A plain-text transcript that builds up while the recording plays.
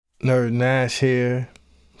Nerd Nash here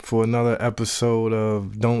for another episode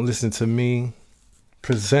of Don't Listen to Me,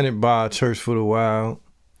 presented by Church for the Wild,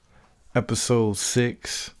 episode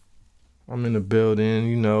 6. I'm in the building,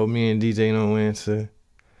 you know, me and DJ No Answer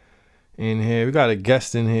in here. We got a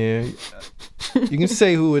guest in here. You can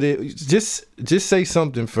say who it is. Just say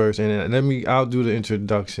something first, and I'll do the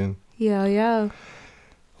introduction. Yo.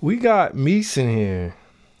 We got Meese in here,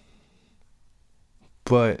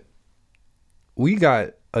 but we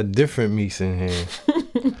got a different Meese in here.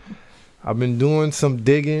 I've been doing some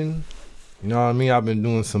digging, you know what I mean? I've been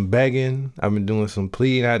doing some begging. I've been doing some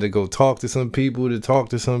pleading. I had to go talk to some people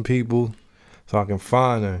so I can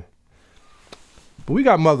find her. But we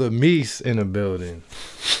got Mother Meese in the building.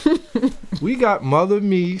 We got Mother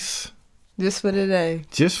Meese. Just for today.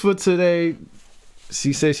 Just for today.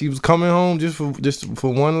 She said she was coming home just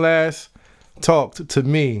for one last talk to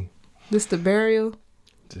me. This the burial?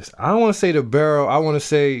 I don't want to say the burial. I want to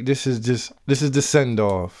say this is the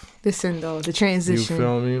send-off. The send-off, the transition. You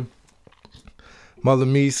feel me? Mother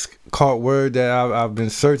Meese caught word that I've been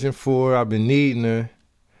searching for. I've been needing her.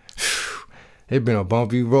 It's been a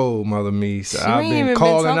bumpy road, Mother Meese. I've been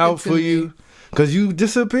calling out for you because you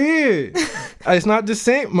disappeared. It's not the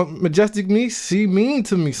same. Majestic Meese, she mean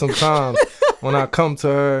to me sometimes when I come to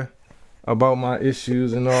her about my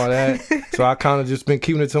issues and all that. So I kind of just been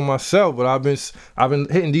keeping it to myself. But I've been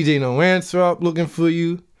hitting DJ No Answer up looking for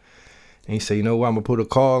you. And he said, you know what, I'm going to put a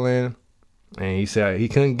call in. And he said he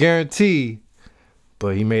couldn't guarantee,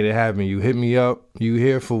 but he made it happen. You hit me up. You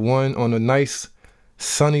here for one on a nice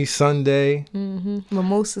sunny Sunday. Mm-hmm.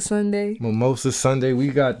 Mimosa Sunday. We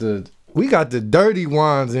got the dirty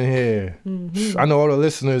wines in here. Mm-hmm. I know all the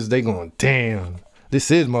listeners, they going, damn,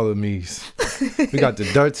 this is Mother Meese. We got the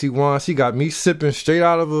dirty wine. She got me sipping straight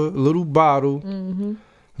out of a little bottle. Mm-hmm.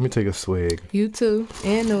 Let me take a swig. You too.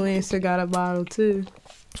 And No Answer got a bottle too.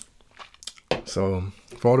 So,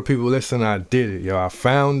 for all the people listening, I did it, yo. I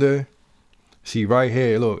found her. She right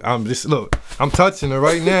here. Look, I'm touching her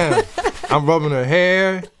right now. I'm rubbing her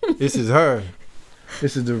hair. This is her.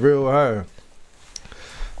 This is the real her.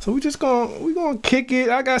 So we gonna kick it.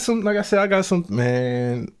 I got some,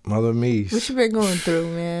 man, Mother Meese. What you been going through,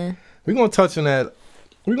 man? We're gonna touch on that.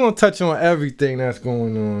 We're gonna touch on everything that's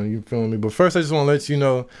going on. You feel me? But first, I just want to let you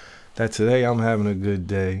know that today I'm having a good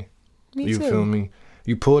day. Me you too. Feel me?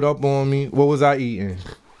 You pulled up on me. What was I eating?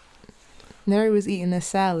 Neri was eating a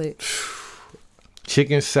salad.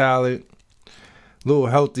 Chicken salad. Little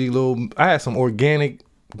healthy. I had some organic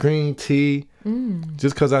green tea.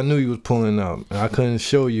 Just because I knew you was pulling up. And I couldn't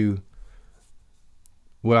show you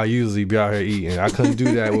what I usually be out here eating. I couldn't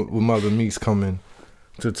do that with Mother Meese coming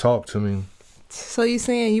to talk to me. So you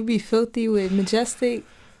saying you be filthy with Majestic?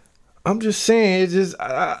 I'm just saying, it's just,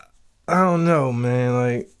 I don't know, man.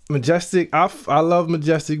 Like, Majestic, I love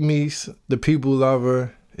Majestic Meese. The people love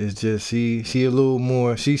her. It's just, she a little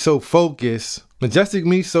more, she's so focused. Majestic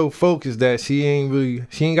Meese so focused that she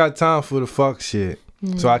ain't got time for the fuck shit.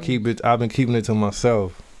 So I've been keeping it to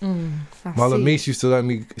myself. Mother Meese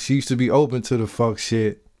she used to be open to the fuck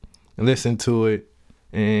shit and listen to it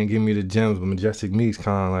and give me the gems. But Majestic Meese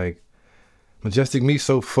Majestic Meese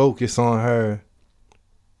so focused on her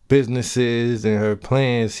businesses and her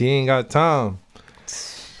plans, she ain't got time.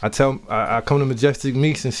 I come to Majestic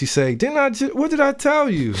Meese and she say, what did I tell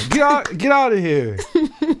you? Get out of here.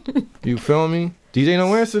 You feel me? DJ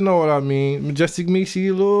No Answer know what I mean. Majestic Meese, she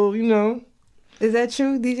a little, you know. Is that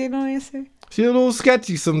true, DJ No Answer? She a little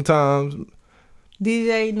sketchy sometimes.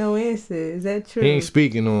 DJ No Answer, is that true? He ain't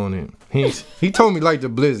speaking on it. He told me like the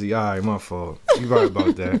Blizzy. All right, my fault. You right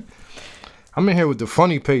about that. I'm in here with the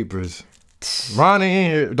funny papers. Ron ain't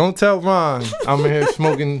in here. Don't tell Ron I'm in here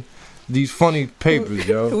smoking these funny papers,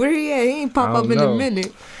 yo. Where he at? He ain't pop up in a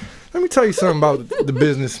minute. Let me tell you something about the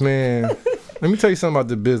businessman.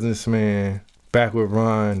 Back with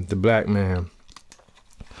Ron, the black man.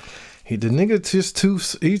 The nigga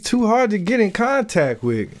he's too hard to get in contact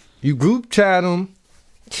with. You group chat him,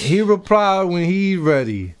 he reply when he's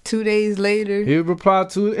ready. 2 days later. He'll reply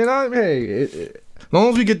to it. And as long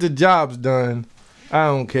as we get the jobs done, I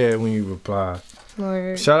don't care when you reply.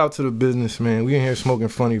 Word. Shout out to the businessman. We in here smoking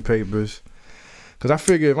funny papers. Because I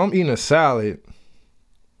figure if I'm eating a salad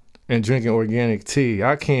and drinking organic tea,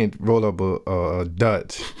 I can't roll up a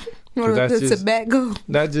Dutch. Tobacco.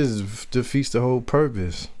 That just defeats the whole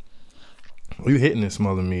purpose. You hitting this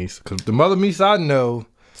Mother Meese. Because the Mother Meese I know,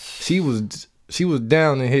 she was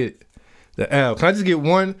down to hit the L. Can I just get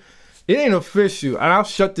one? It ain't official. And I'll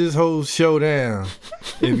shut this whole show down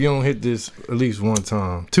if you don't hit this at least one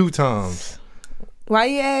time. 2 times. Why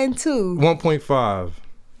you adding 2? 1.5.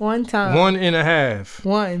 One time. 1.5.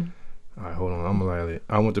 1. All right, hold on. I'm gonna let it.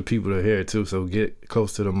 I want the people to hear it too, so get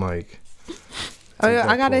close to the mic. Oh, yeah,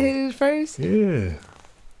 I gotta pause. hit it first? Yeah.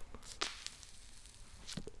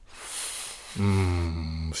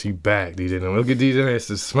 She back, DJ. Look at DJ.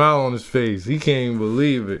 It's a smile on his face. He can't even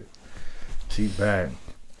believe it. She back.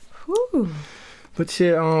 Whew. But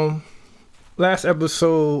yeah, last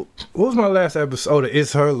episode. What was my last episode? Oh, the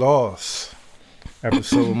It's Her Loss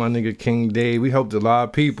episode with my nigga King Dave. We helped a lot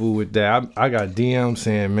of people with that. I got DMs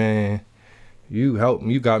saying, man, you helped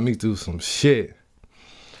me. You got me through some shit.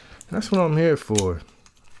 That's what I'm here for.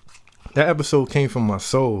 That episode came from my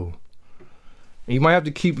soul. And you might have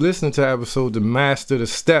to keep listening to that episode to master the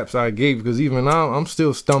steps I gave, because even now I'm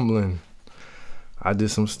still stumbling. I did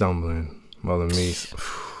some stumbling, Mother Meese.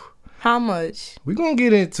 How much? We gonna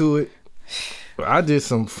get into it. I did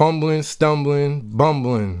some fumbling, stumbling,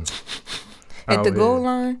 bumbling. At the goal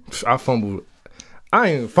line? I fumbled. I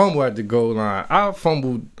ain't fumbled at the goal line. I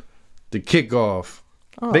fumbled the kickoff.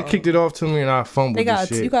 Oh. They kicked it off to me and I fumbled the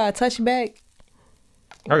shit. You got a touchback?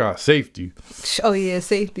 I got safety. Oh, yeah,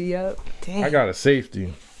 safety, yup. Damn. I got a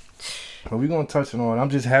safety. But we gonna touch on it.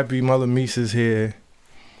 I'm just happy Mother Meese is here.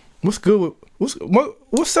 What's good with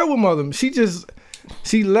what's up with Mother?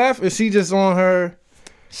 She left and she just on her.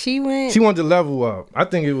 She wanted to level up. I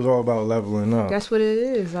think it was all about leveling up. That's what it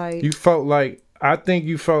is. Like, I think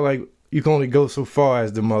you felt like you can only go so far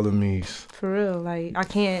as the Mother Meese. For real. Like, I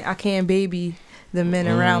can't baby the men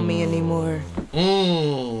around me anymore.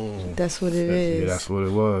 That's what it is. Yeah, that's what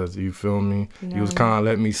it was. You feel me? You was kind of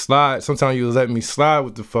letting me slide. Sometimes you was letting me slide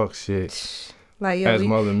with the fuck shit. Like, yo, as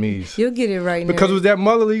Mother Meese. You'll get it right now. Because it was that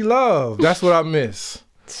motherly love. That's what I miss.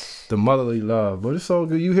 The motherly love. But it's all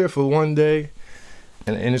good. You here for one day.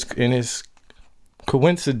 And it's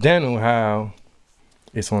coincidental how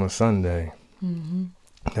it's on a Sunday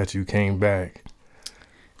that you came back.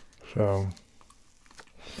 So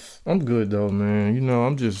I'm good though, man. You know,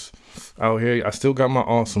 I'm just out here. I still got my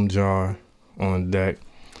awesome jar on deck.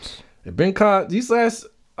 It been caught these last.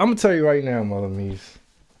 I'm gonna tell you right now, Mother Meese.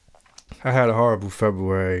 I had a horrible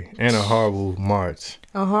February and a horrible March.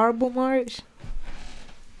 A horrible March?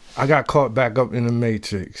 I got caught back up in the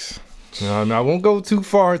Matrix. You know what I mean? I won't go too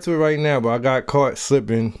far into it right now, but I got caught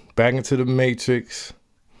slipping back into the Matrix,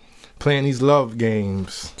 playing these love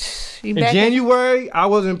games. In January, I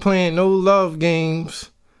wasn't playing no love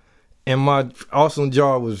games, and my awesome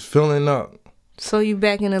jar was filling up. So you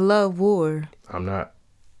back in the love war? I'm not.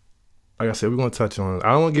 Like I said, we're going to touch on it.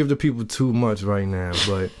 I don't want to give the people too much right now,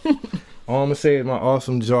 but all I'm going to say is my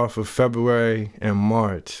awesome jar for February and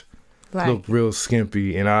March looked real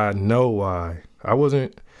skimpy, and I know why. I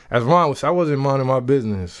wasn't minding my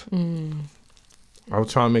business. I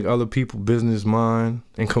was trying to make other people business mine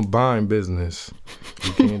and combine business.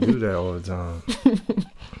 You can't do that all the time.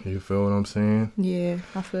 You feel what I'm saying? Yeah,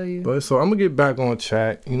 I feel you. But so I'm going to get back on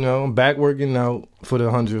track. You know, I'm back working out for the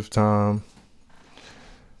 100th time.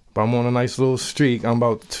 But I'm on a nice little streak. I'm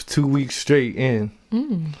about 2 weeks straight in.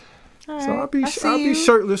 Right. So I'll be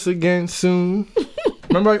shirtless again soon.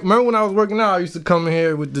 Remember when I was working out, I used to come in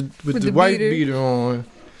here with the white beater on,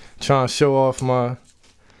 trying to show off my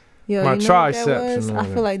triceps. I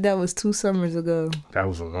feel like that was 2 summers ago. That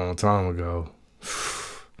was a long time ago.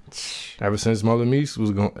 Ever since Mother Meese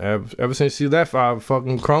was gone, ever since she left, I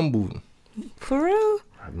fucking crumbled. For real?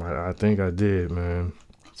 I think I did, man.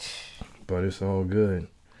 But it's all good.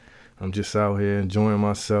 I'm just out here enjoying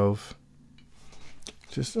myself.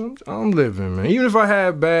 I'm living, man. Even if I had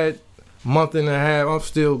a bad month and a half, I'm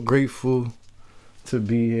still grateful to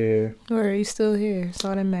be here. Or are you still here? That's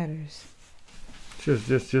all that matters.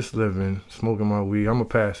 Just living, smoking my weed. I'm gonna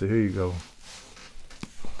pass it. Here you go.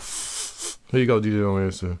 Here you go, DJ Don't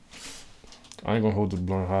Answer. I ain't gonna hold the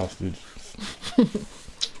blunt hostage.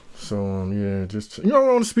 So yeah, just you know what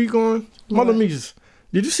I want to speak on? Mother Meese.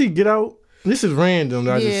 Did you see Get Out? This is random.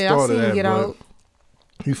 I just started that. Get Out.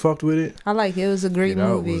 You fucked with it? I like it. It was a great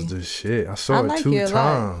movie. Get Out was the shit. I saw it 2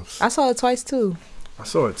 times. I saw it twice too. I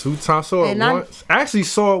saw it 2 times. I saw it once. I actually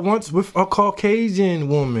saw it once with a Caucasian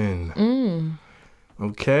woman.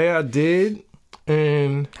 Okay, I did.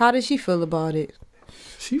 And how did she feel about it?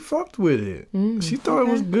 She fucked with it. She thought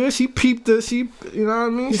it was good. She peeped you know what I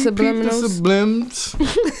mean? She peeped the sublims.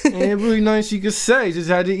 And really nothing she could say. Just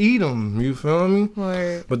had to eat them. You feel me?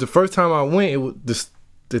 Word. But the first time I went,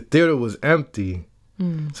 the theater was empty.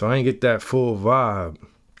 So I didn't get that full vibe.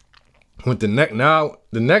 The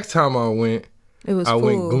next time I went, went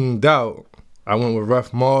gooned out. I went with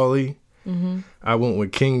Ruff Marley. I went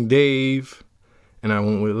with King Dave. And I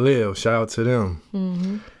went with Lil. Shout out to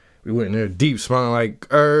them. We went in there deep, smelling like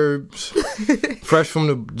herbs, fresh from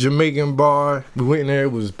the Jamaican bar. We went in there,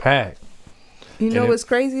 it was packed. You know what's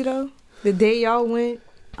crazy though? The day y'all went,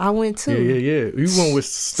 I went too. Yeah. You went with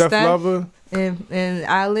Steph Lover and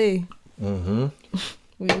Ali. Mm-hmm.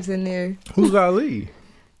 We was in there. Who's Ali?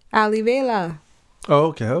 Ali Vela. Oh,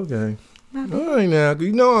 okay. All right, now,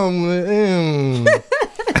 you know I'm.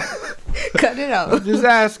 Cut it out. I'm just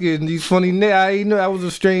asking these funny names. I didn't know that was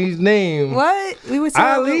a strange name. What? We were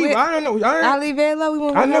talking Ali? I don't know. Ali Vela. We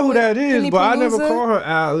went. I know who that is, Penny but I never Palooza. call her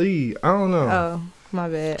Ali. I don't know. Oh, my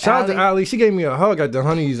bad. Shout out to Ali. She gave me a hug at the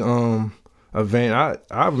Honey's event.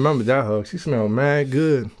 I remember that hug. She smelled mad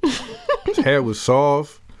good. Her hair was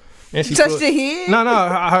soft. And she touched your head? No,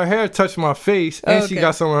 her hair touched my face, and she Okay.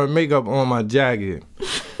 got some of her makeup on my jacket.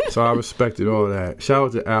 So I respected all that. Shout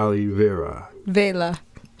out to Ali Vela.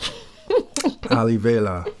 Ali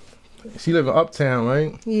Vela. She live in Uptown,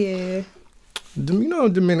 right? Yeah. You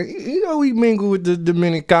know, we mingle with the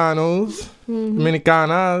Dominicanos,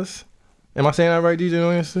 Dominicanas. Am I saying that right, DJ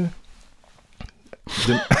Anderson?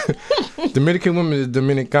 Dominican women is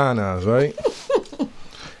Dominicanas, right?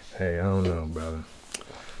 Hey, I don't know, brother.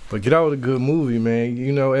 But Get Out was a good movie, man.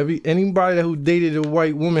 You know, anybody who dated a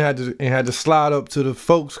white woman had to slide up to the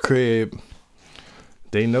folks' crib.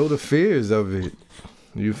 They know the fears of it.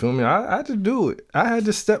 You feel me? I had to do it. I had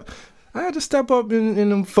to step up in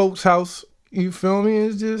them folks' house. You feel me?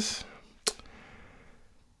 It's just.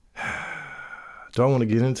 Do I want to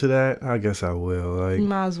get into that? I guess I will. Like, You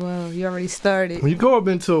might as well. You already started. when you go up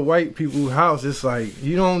into a white people's house, it's like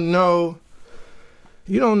you don't know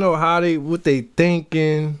how what they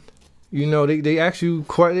thinking. You know, they ask you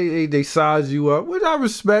they size you up, which I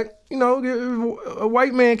respect. You know, if a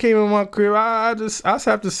white man came in my crib, I just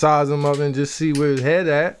have to size him up and just see where his head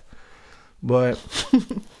at. But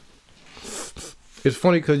it's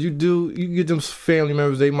funny because you get them family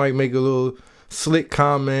members, they might make a little slick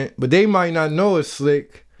comment, but they might not know it's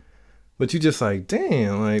slick. But you just like,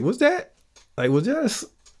 damn, like was that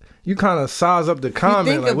you kind of size up the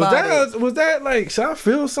comment. Like, was that like, should I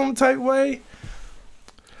feel some type way?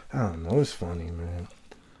 I don't know. It's funny, man.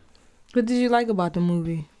 What did you like about the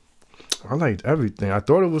movie? I liked everything. I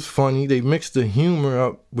thought it was funny. They mixed the humor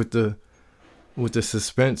up with the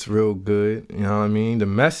suspense real good. You know what I mean? The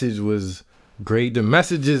message was great. The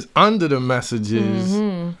messages under the messages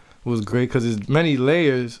was great because there's many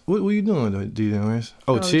layers. What were you doing, DJ?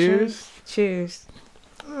 Oh, cheers? Cheers.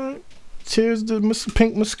 All right. Cheers to Mr.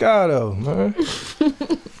 Pink Moscato, man.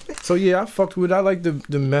 So yeah, I fucked with it. I like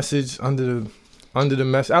the message under the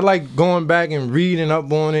message. I like going back and reading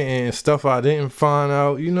up on it and stuff I didn't find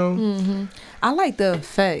out, you know? I like the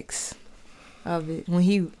effects of it when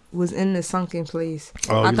he was in the sunken place.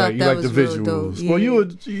 Oh, I thought that was the real dope. visuals. Well,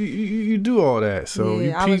 you do all that, so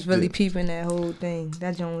you I was really it. peeping that whole thing.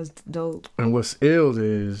 That joint was dope. And what's ill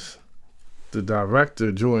is the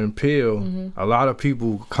director, Jordan Peele, a lot of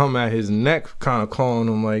people come at his neck kind of calling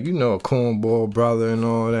him like, you know, a cornball brother and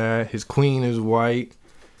all that. His queen is white.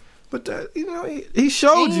 But that, you know, he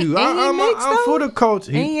showed you. I'm for the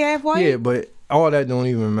culture. Ain't he half white? Yeah, but all that don't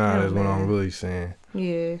even matter is what man. I'm really saying.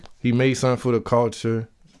 Yeah. He made something for the culture.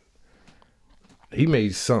 He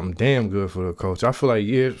made something damn good for the culture. I feel like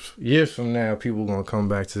years from now, people gonna come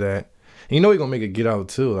back to that. And you know he gonna make it Get Out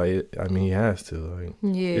too. Like, I mean, he has to. Like,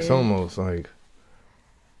 Yeah. it's almost like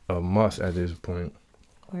a must at this point.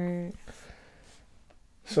 Word.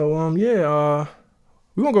 So we're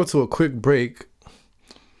gonna go to a quick break.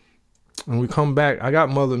 When we come back, I got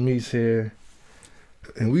Mother Meese here,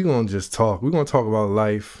 and we're gonna just talk. We're gonna talk about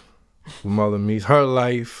life with Mother Meese, her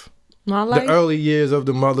life, My life? the early years of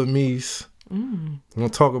the Mother Meese. We're gonna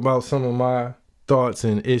talk about some of my thoughts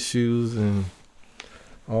and issues and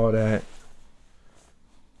all that.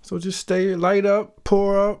 So just stay, light up,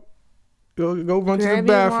 pour up, go run to the Grab your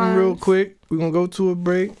bathroom real wines. quick. We're gonna go to a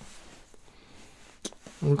break.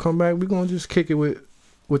 When we come back, we're gonna just kick it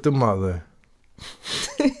with the mother.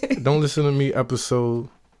 Don't Listen to Me, episode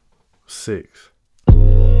 6.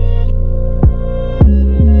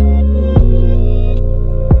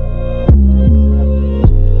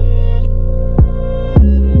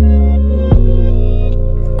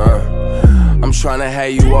 I'm tryna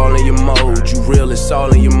have you all in your mode. You real, it's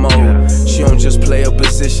all in your mode. She don't just play a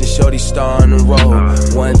position, shorty starring to roll.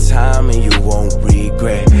 One time and you won't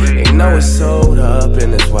regret. They know it's sold up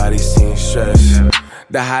and that's why they seem stressed.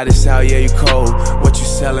 The hottest out, yeah, you cold. What you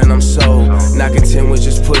selling, I'm sold. Knocking 10 with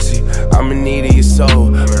just pussy, I'm in need of your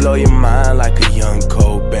soul. Blow your mind like a young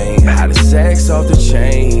Cobain. Hottest sex off the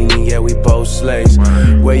chain, and yeah, we both slaves.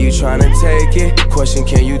 Where you tryna take it? Question,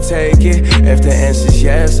 can you take it? If the answer's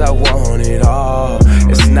yes, I want it all.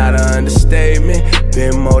 It's not an understatement,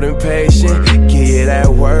 been more than patient. Get you that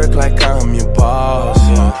work like I'm your boss.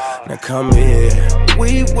 Now come here.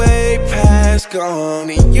 We way past gone,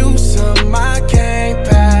 and you some I can't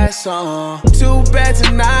pass on. Too bad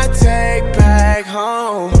to not take back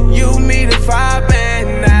home. You, me, the vibe,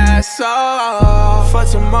 and that's all. For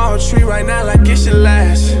tomorrow, treat right now like it's your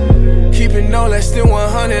last. Keep it no less than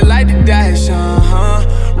 100 like the dash,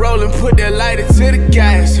 Rollin', put that lighter to the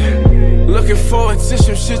gas. Looking forward to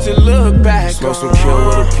some shit to look back. Smoke some kill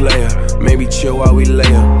with a player, maybe chill while we lay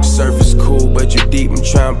up. Surface cool, but you deep, I'm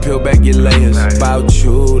tryna peel back your layers. About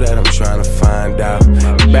you that I'm tryna find out.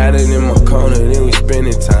 Better in my corner, then we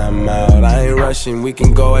spending time out. I ain't rushing, we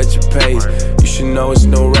can go at your pace. You should know it's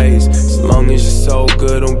no race. As long as you're so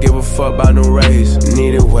good, don't give a fuck about no race.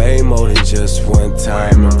 Need it way more than just one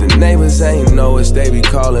time. If the neighbors ain't know us, they be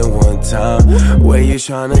calling one time. Where you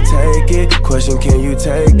tryna take it? Question, can you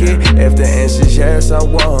take it? If the answer's yes, I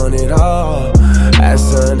want it all.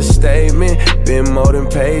 That's an understatement, been more than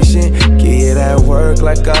patient. Get at work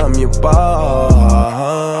like I'm your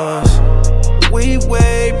boss. We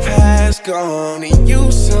way past gone, and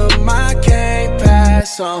you some I can't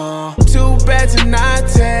pass on. Too bad to not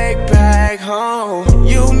take back home.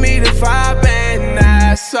 You, me, the vibe, and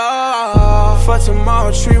that's all. For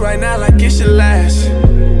tomorrow, treat right now like it's your last.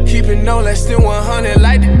 Keep it no less than 100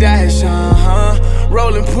 like the dash,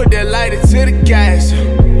 Rollin', put that lighter to the gas.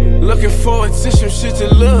 Looking forward to some shit to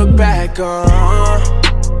look back on.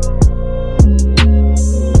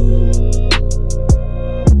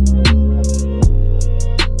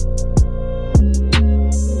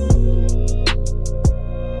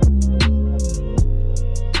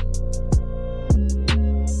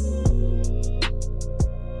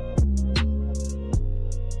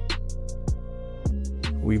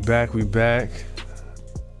 We back.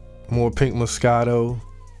 More Pink Moscato.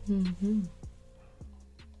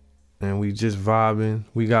 And we just vibing.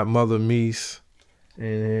 We got Mother Meese in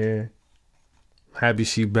here. Happy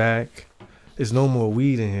she back. There's no more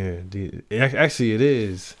weed in here. Actually, it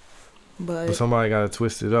is. But somebody got to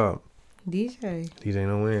twist it up. DJ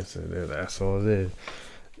no answer. That's all it is.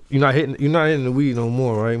 You're not hitting the weed no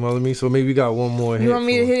more, right, Mother Meese? So maybe we got one more hit. You want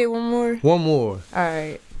me to hit it one more? One more. All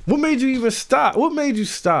right. What made you even stop? What made you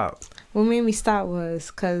stop? What made me stop was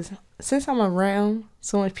because since I'm around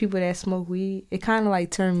so much people that smoke weed, it kind of like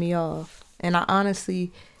turned me off. And I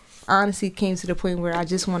honestly came to the point where I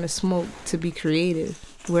just want to smoke to be creative.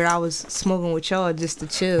 Where I was smoking with y'all just to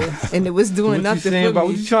chill, and it was doing nothing for me.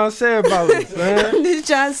 What you trying to say about it, man? I'm just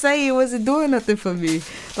trying to say it wasn't doing nothing for me.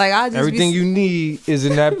 Like I just everything you need is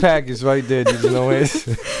in that package right there. Did you know it?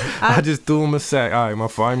 I just threw him a sack. All right, my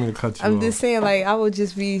fault. I didn't mean to cut you off. I'm just saying, like I would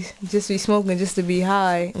just be smoking just to be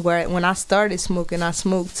high. Where when I started smoking, I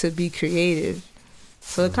smoked to be creative.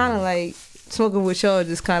 So it kind of like smoking with y'all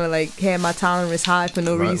just kind of like had my tolerance high for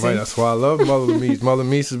no reason. Right, that's why I love Mother Meese. Mother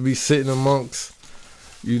Meese would be sitting amongst,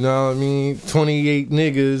 you know what I mean, 28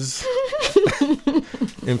 niggas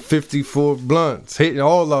and 54 blunts, hitting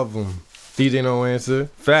all of them. DJ no answer.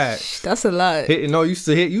 Facts. That's a lot.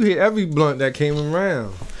 You hit every blunt that came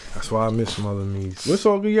around. That's why I miss Mother Meese. What's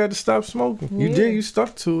all good? You had to stop smoking. Yeah. You did. You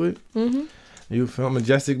stuck to it. You feel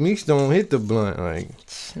Majestic Meese don't hit the blunt. Like,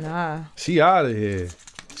 nah. She out of here.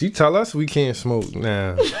 She tell us we can't smoke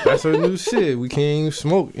now. That's her new shit. We can't even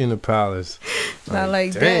smoke in the palace. Not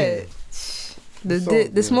like that.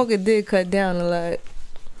 The smoking did cut down a lot.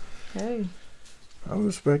 Hey. I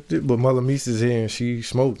respect it, but Mother Meese is here and she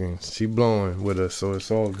smoking. She blowing with us, so it's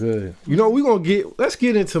all good. You know, let's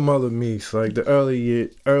get into Mother Meese, like the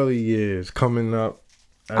early years coming up.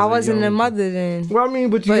 I wasn't a mother then. Well, I mean,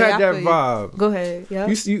 but you had that vibe. Go ahead, yeah.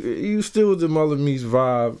 You still the Mother Meese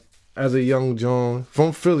vibe as a young John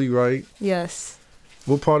from Philly, right? Yes.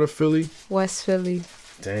 What part of Philly? West Philly.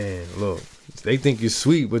 Damn, look. They think you're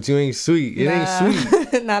sweet, but you ain't sweet. It ain't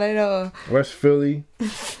sweet. Not at all. West Philly.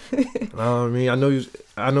 I mean, I know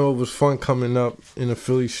it was fun coming up in the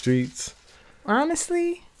Philly streets.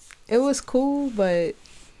 Honestly, it was cool, but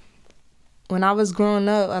when I was growing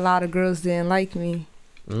up, a lot of girls didn't like me.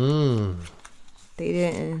 They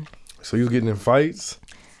didn't. So you getting in fights?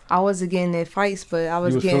 I wasn't getting in fights, but I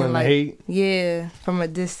was getting like hate? Yeah, from a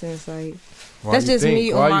distance, like. Why that's just think?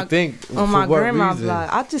 me on my grandma's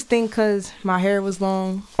block. I just think because my hair was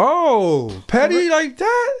long. Oh, petty like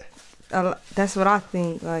that? That's what I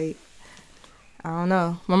think. Like, I don't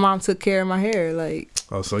know. My mom took care of my hair. Like.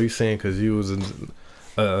 Oh, so you saying because you was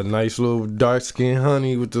a nice little dark skinned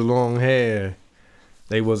honey with the long hair,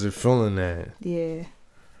 they wasn't feeling that. Yeah,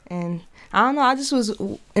 and I don't know. I just was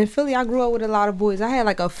in Philly. I grew up with a lot of boys. I had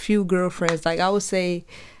like a few girlfriends. Like I would say.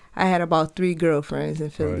 I had about 3 girlfriends in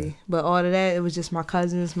Philly. Right. But all of that, it was just my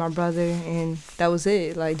cousins, my brother, and that was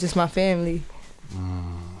it. Like, just my family.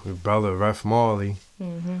 Your brother, Ref Marley.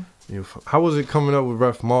 How was it coming up with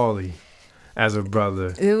Ref Marley as a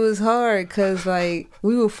brother? It was hard because, like,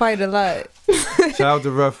 we would fight a lot. Shout out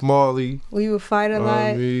to Ref Marley. We would fight a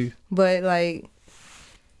lot. But, like,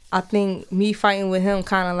 I think me fighting with him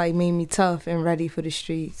kind of, like, made me tough and ready for the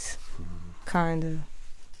streets. Kind of.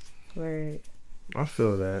 Word. I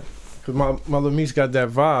feel that. Cause my Lamise got that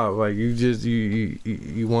vibe. Like,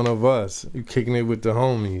 you one of us. You kicking it with the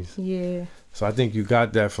homies. Yeah. So I think you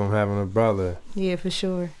got that from having a brother. Yeah, for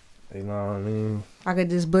sure. You know what I mean? I could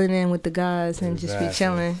just blend in with the guys and just be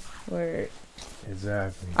chilling. Word.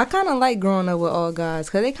 Exactly. I kind of like growing up with all guys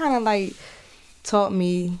because they kind of like taught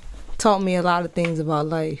me a lot of things about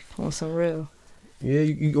life on some real. Yeah,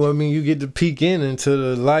 you get to peek into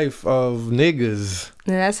the life of niggas.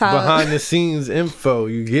 And that's how behind the scenes info,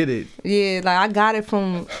 you get it. Yeah, like I got it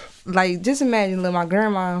from, like, just imagine, like, my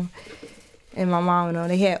grandma and my mom, you know,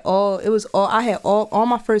 they had all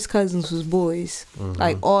my first cousins was boys,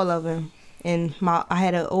 like all of them. And I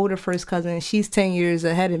had an older first cousin, she's 10 years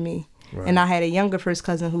ahead of me. Right. And I had a younger first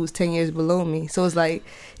cousin who was 10 years below me. So it's like,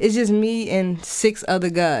 it's just me and 6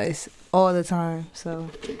 other guys all the time.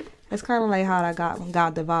 So that's kind of like how I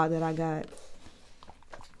got the vibe that I got.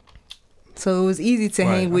 So it was easy to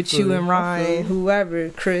hang with you and Ryan, whoever,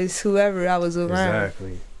 Chris, whoever I was around.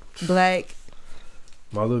 Exactly. Black.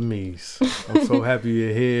 Mother Mies. I'm so happy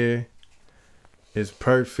you're here. It's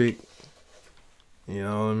perfect. You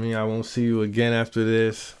know what I mean? I won't see you again after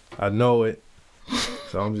this. I know it.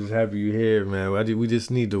 So I'm just happy you're here, man. We just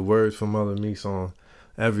need the words from Mother Mies on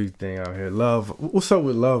everything out here. Love. What's up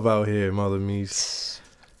with love out here, Mother Mies?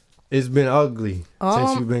 It's been ugly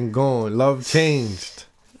since you've been gone. Love changed.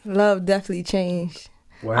 Love definitely changed.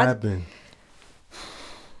 What happened?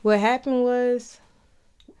 What happened was,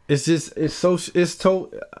 it's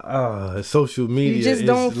social media. You just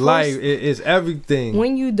don't force, life. It's everything.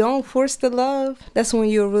 When you don't force the love, that's when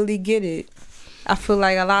you'll really get it. I feel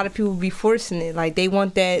like a lot of people be forcing it. Like, they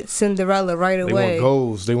want that Cinderella right away. They want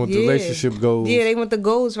goals. They want the relationship goals. Yeah, they want the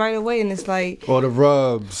goals right away, and it's like, or the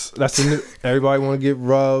rubs. That's everybody want to get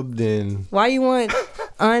rubbed and. Why you want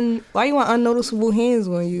unnoticeable hands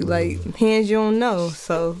on you? Like, hands you don't know.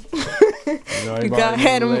 So you gotta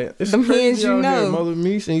have them hands you know. Here, Mother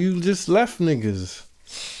Mies, and you just left niggas.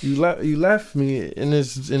 You left me in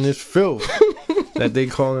this filth that they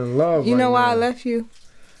calling love. You know why now. I left you?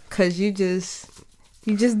 Cause you just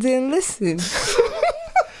didn't listen.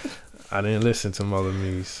 I didn't listen to Mother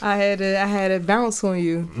Mies. I had to bounce on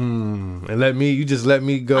you. And you just let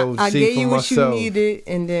me go. I see gave for you what myself. you needed,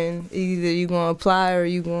 and then either you gonna apply or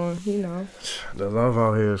you gonna, The love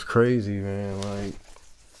out here is crazy, man. Like,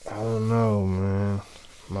 I don't know, man.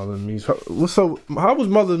 Mother Mies. How was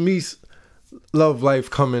Mother Mies' love life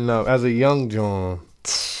coming up as a young John?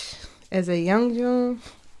 As a young John.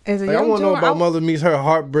 I want to know about Mother Mies, her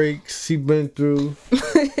heartbreaks she been through,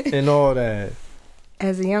 and all that.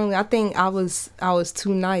 As a young, I think I was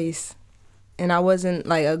too nice, and I wasn't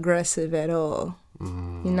like aggressive at all. You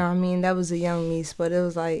know what I mean? That was a young Mies, but it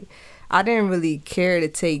was like I didn't really care to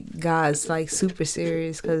take guys like super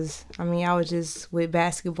serious because I mean I was just with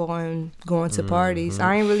basketball and going to parties.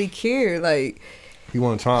 I didn't really care. Like, you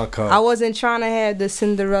weren't trying to cut. I wasn't trying to have the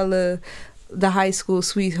Cinderella, the high school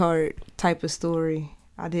sweetheart type of story.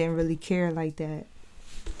 I didn't really care like that.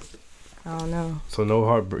 I don't know. So no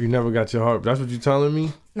heart. You never got your heart. That's what you telling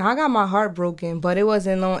me? No, I got my heart broken, but it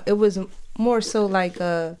wasn't long. It was more so like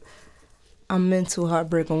a mental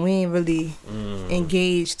heartbreak, and we ain't really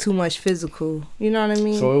engaged too much physical. You know what I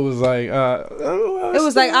mean? So it was like, it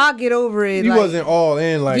was like I'll get over it. You like, wasn't all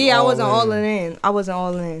in, like I wasn't all in. I wasn't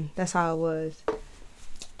all in. That's how it was.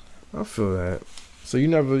 I feel that. So you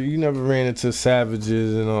never ran into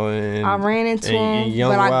savages and all, and I ran into them, and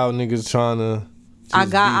young wild niggas trying to. I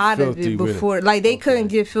got out of it before. Like, they couldn't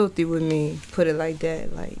get filthy with me. Put it like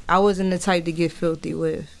that. Like, I wasn't the type to get filthy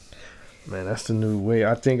with. Man, that's the new wave.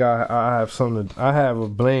 I think I have something. I have a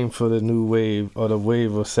blame for the new wave or the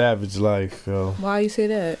wave of savage life, yo. Why you say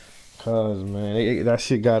that? Cause man, that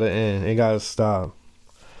shit gotta end. It gotta stop.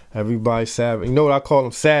 Everybody savage. You know what I call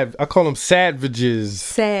them? I call them savages.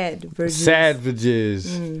 Savages.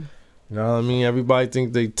 You know what I mean? Everybody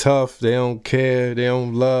think they tough. They don't care. They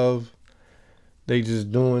don't love. They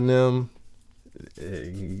just doing them.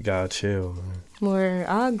 You gotta chill, man. Well,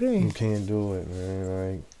 I agree. You can't do it,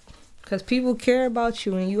 man. Like, cause people care about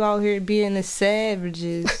you, and you out here being the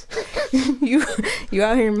savages. you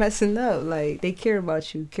out here messing up. Like, they care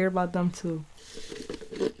about you. Care about them too.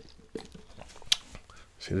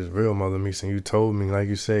 Shit is real, Mother Mies, and you told me, like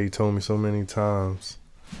you say, you told me so many times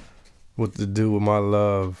what to do with my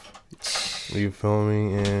love. You feel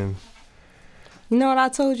me? And You know what I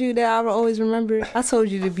told you that I will always remember? I told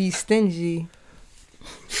you to be stingy.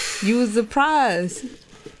 You was the prize.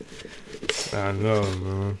 I know,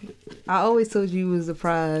 man. I always told you was the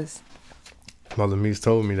prize. Mother Meese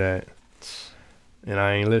told me that, and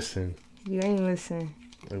I ain't listen. You ain't listen.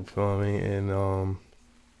 You feel me? And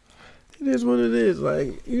it is what it is.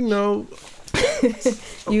 Like, you know,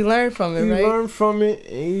 You learn from it, you right? learn from it,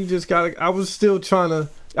 and you just gotta. I was still trying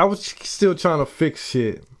to fix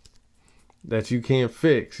shit that you can't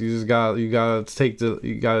fix. You gotta take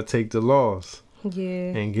the loss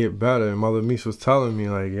Yeah. and get better. And Mother Meese was telling me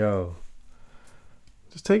like, yo,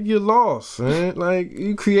 just take your loss, man. Like,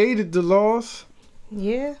 you created the loss.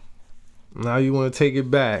 Yeah. Now you want to take it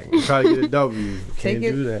back and try to get a W. Take Can't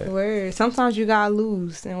it. do that. Word. Sometimes you gotta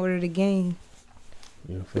lose in order to gain.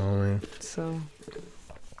 You feel me? So.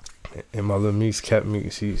 And Mother Meese kept me.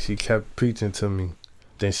 She kept preaching to me.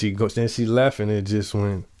 Then she left, and it just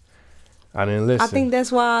went. I didn't listen. I think that's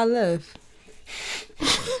why I left.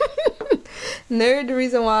 Nerd, the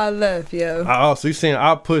reason why I left, yo. So you saying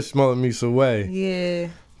I pushed Mother Meese away? Yeah.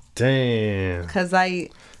 Damn. Cause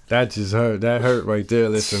That just hurt. That hurt right there,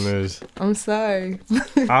 listeners. I'm sorry.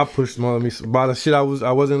 I pushed Mother Meese by the shit I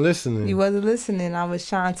wasn't listening. You wasn't listening. I was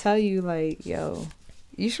trying to tell you, like, yo,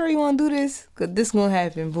 you sure you want to do this? Cause this gonna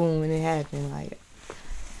happen. Boom, and it happened. Like,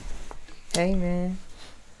 hey, man.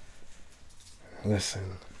 Listen.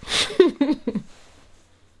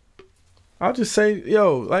 I'll just say,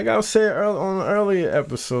 yo, like I said on an earlier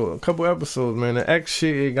episode, a couple episodes, man, the ex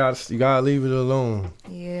shit, you gotta leave it alone.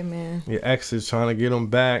 Yeah, man. Your ex is trying to get them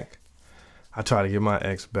back. I try to get my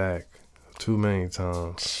ex back too many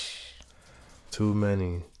times. Too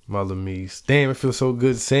many. Mother Meese. Damn, it feels so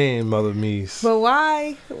good saying Mother Meese. But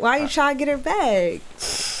why? Why you trying to get her back?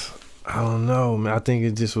 I don't know, man. I think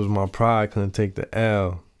it just was my pride. I couldn't take the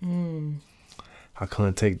L. I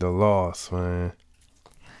couldn't take the loss, man.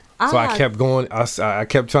 So I kept going. I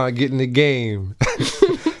kept trying to get in the game.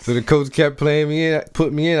 So the coach kept playing me in,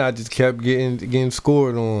 put me in. I just kept getting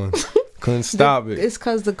scored on. Couldn't stop it. It's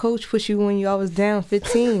because the coach pushed you when you always down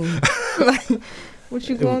 15. Like, what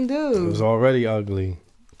you gonna do? It was already ugly.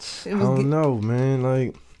 I don't know, man.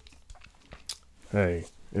 Like, hey,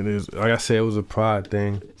 it is. Like I said, it was a pride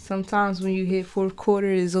thing. Sometimes when you hit fourth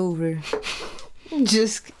quarter, it's over.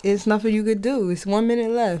 It's nothing you could do. It's 1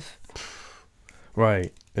 minute left.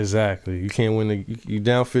 Right. Exactly. You can't win. You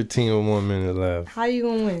down 15 with 1 minute left. How you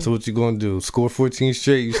gonna win? So what you gonna do? Score 14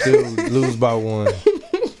 straight? You still lose by 1.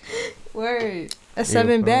 Word. That's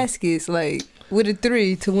 7 baskets, like, with a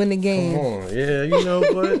 3 to win the game. Come on. Yeah, you know,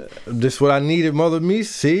 but this what I needed, Mother Meese.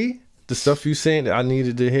 See? The stuff you saying, I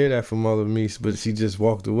needed to hear that from Mother Meese, but she just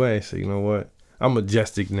walked away. So, you know what? I'm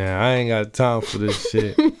majestic now. I ain't got time for this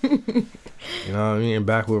shit. You know what I mean? And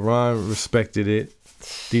back with Ron, respected it.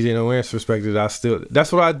 DJ No Answer respected it.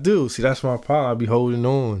 That's what I do. See, that's my problem. I be holding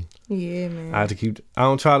on. Yeah, man. I have to keep, I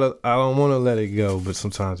don't want to let it go, but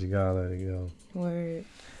sometimes you gotta let it go. Word.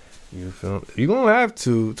 You feel me? You gonna have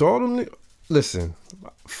to all them listen,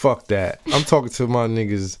 fuck that. I'm talking to my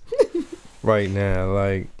niggas right now.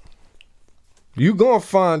 Like, you gonna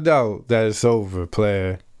find out that it's over,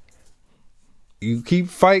 player. You keep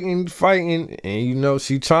fighting, and you know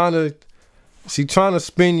she trying to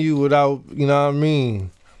spin you without, you know what I mean,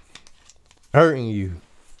 hurting you.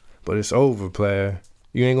 But it's over, player.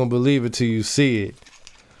 You ain't gonna believe it till you see it.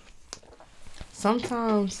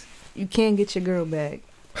 Sometimes you can't get your girl back.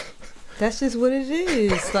 That's just what it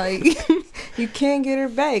is. Like, you can't get her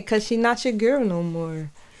back because she not your girl no more.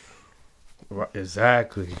 Right,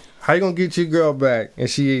 exactly. How you gonna get your girl back and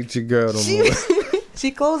she ain't your girl no more?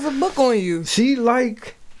 She closed the book on you. She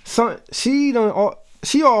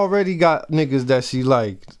already got niggas that she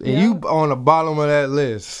liked, and you on the bottom of that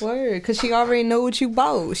list. Word, because she already know what you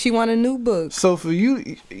bought. She want a new book. So for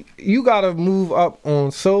you gotta move up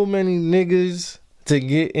on so many niggas to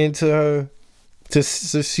get into her,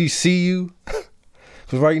 so she see you.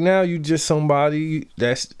 Cause right now you just somebody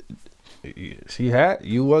that's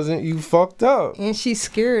you fucked up, and she's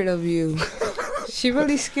scared of you. She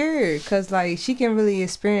really scared, cause like she can really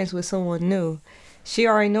experience with someone new. She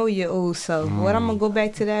already know your old self. What I'm gonna go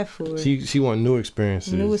back to that for? She want new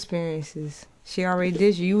experiences. New experiences. She already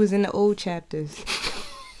did you. You was in the old chapters.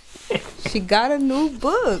 She got a new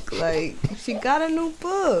book. Like, she got a new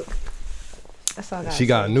book. That's all I got. She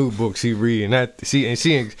got a new book. She reading that. She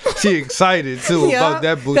excited too about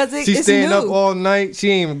that book. She staying up all night.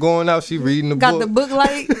 She ain't even going out. She reading the book. Got the book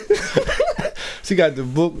light. She got the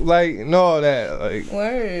book light and all that. Like,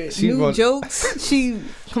 word. New jokes. She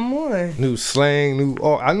come on. New slang.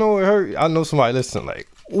 I know it hurt. I know somebody listening like,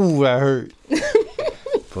 ooh, that hurt.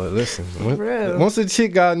 But listen, real. once a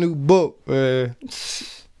chick got a new book, man,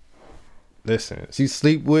 listen, she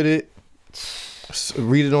sleep with it,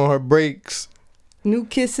 read it on her breaks. New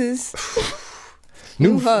kisses.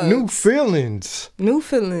 New hugs. feelings. New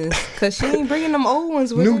feelings. Because she ain't bringing them old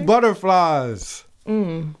ones with New her. butterflies.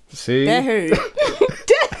 See? That hurt.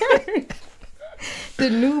 That hurt. The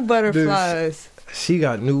new butterflies. She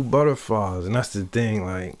got new butterflies, and that's the thing.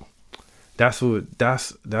 Like, that's what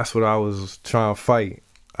I was trying to fight.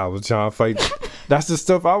 I was trying to fight. That's the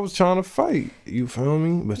stuff I was trying to fight. You feel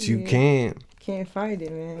me? But you can't. Can't fight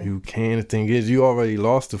it, man. You can't. The thing is, you already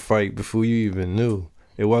lost the fight before you even knew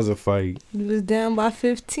it was a fight. You was down by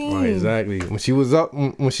 15. Right, exactly. When she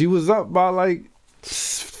was up by like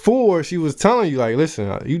 4, she was telling you like,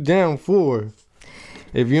 listen, you down 4.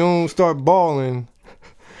 If you don't start balling,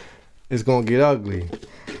 it's gonna get ugly.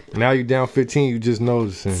 Now you down 15, you just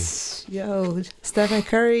noticing. Yo, Stephen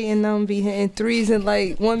Curry and them be hitting threes in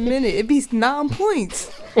like 1 minute. It be 9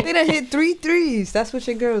 points. They done hit 3 threes. That's what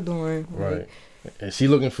your girl doing. Right. And she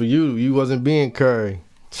looking for you. You wasn't being Curry.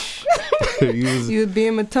 You was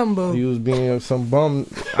being Matumbo. You was being some bum.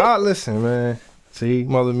 Listen, man. See,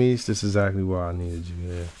 Mother Meese, this is exactly why I needed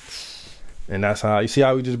you. Yeah. And that's how, you see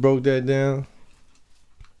how we just broke that down?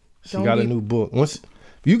 She got a new book.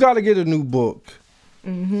 You got to get a new book.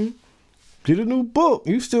 Mm-hmm. Get a new book.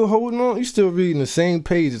 You still holding on. You still reading the same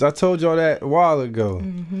pages. I told y'all that a while ago.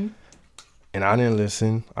 Mm-hmm. And I didn't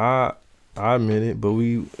listen. I admit it, but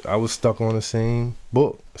I was stuck on the same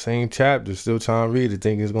book, same chapter, still trying to read it,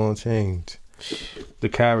 think it's going to change. The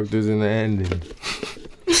characters in the ending.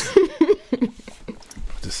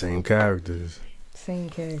 The same characters. Same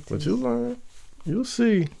characters. But you'll learn. You'll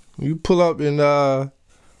see. You pull up and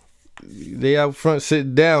they out front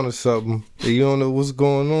sitting down or something. You don't know what's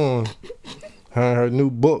going on. Her new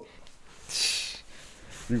book.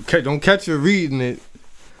 Don't catch her reading it.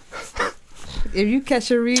 If you catch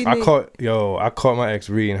her reading I caught my ex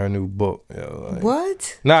reading her new book. Like,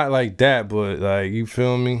 what? Not like that, but like, you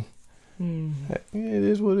feel me? Yeah, it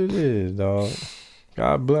is what it is, dog.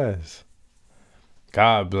 God bless.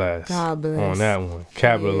 God bless. God bless. On that one.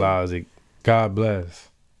 Capitalize it. God bless.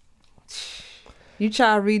 You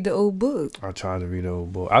try to read the old book. I tried to read the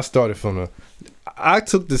old book. I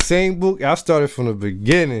took the same book. I started from the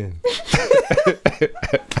beginning.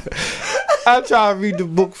 I try to read the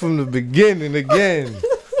book from the beginning again.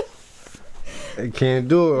 I can't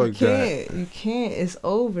do it like that. You can't. It's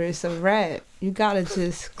over. It's a wrap. You gotta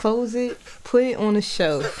just close it, put it on the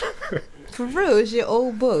shelf. For real, it's your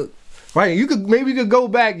old book. Right, you could go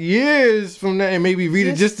back years from that and maybe read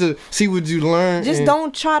it just to see what you learned. Just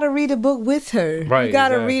don't try to read a book with her. Right, you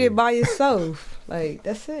gotta exactly. read it by yourself. Like,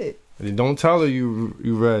 that's it. Don't tell her you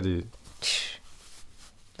read it.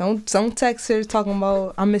 Don't text her talking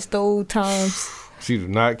about I miss the old times. She do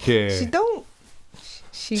not care. She don't.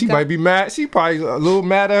 She might be mad. She probably a little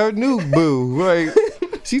mad at her new boo. Right?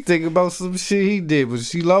 She thinking about some shit he did, but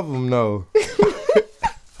she love him though.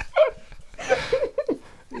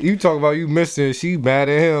 You talk about you missing her, she mad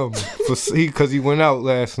at him because he went out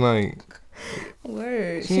last night.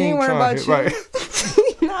 Word. She ain't worried about you. Right.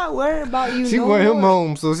 She not worried about you. She want him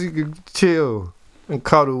home so she could chill and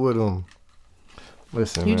cuddle with him.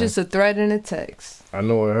 Listen, you man, just a threat in a text. I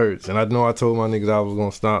know it hurts, and I know I told my niggas I was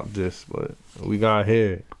gonna stop this, but we got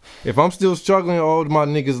here. If I'm still struggling, all my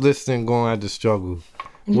niggas listening gonna have to struggle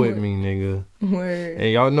with me, nigga. Word. And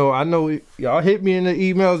y'all know, I know y'all hit me in the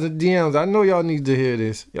emails and DMs. I know y'all need to hear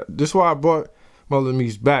this. This is why I brought Mother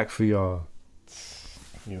Meese back for y'all.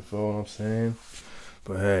 You feel what I'm saying?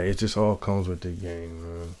 But hey, it just all comes with the game,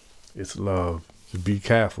 man. It's love. Just be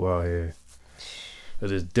careful out here.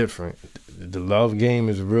 It is different. The love game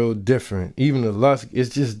is real different. Even the lust, it's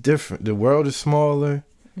just different. The world is smaller.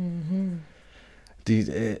 Mm-hmm.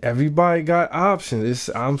 Everybody got options.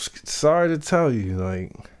 I'm sorry to tell you,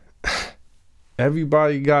 like,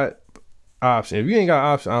 everybody got options. If you ain't got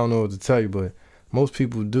options, I don't know what to tell you, but most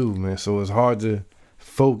people do, man. So it's hard to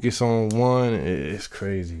focus on one. It's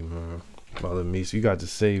crazy, man. Mother Meese, you got to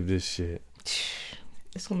save this shit.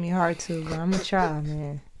 It's gonna be hard to, but I'm gonna try,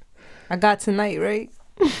 man. I got tonight, right?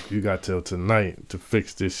 You got till tonight to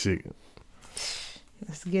fix this shit.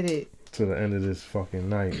 Let's get it. To the end of this fucking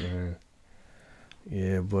night, man.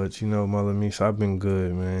 Yeah, but you know, Mother Meese, I've been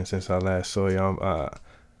good, man, since I last saw you.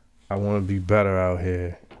 I want to be better out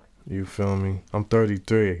here. You feel me? I'm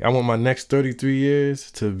 33. I want my next 33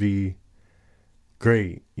 years to be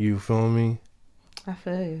great. You feel me? I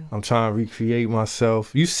feel you. I'm trying to recreate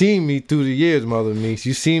myself. You seen me through the years, Mother Meese.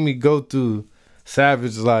 You seen me go through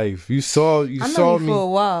Savage Life. You saw I know saw you me. for a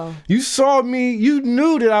while. You saw me. You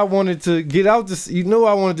knew that I wanted to get out this. You know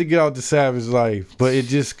I wanted to get out the Savage Life, but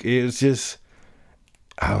it was just.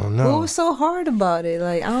 I don't know. What was so hard about it?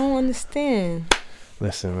 Like, I don't understand.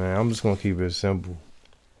 Listen, man. I'm just gonna keep it simple.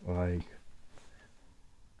 Like,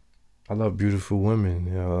 I love beautiful women.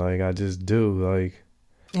 You know, like I just do. Like,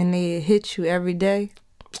 And they hit you every day.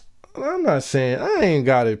 I'm not saying I ain't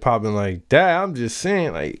got it popping like that. I'm just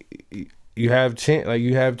saying like you have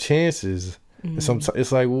chances. And sometimes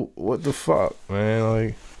it's like what the fuck, man.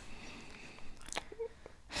 Like,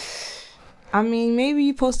 I mean, maybe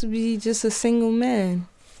you're supposed to be just a single man,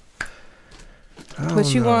 I but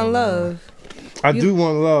don't you know, want man. love. I do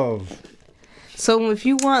want love. So if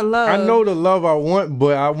you want love, I know the love I want,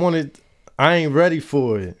 but I ain't ready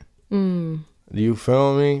for it. Mm. You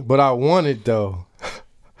feel me? But I want it though.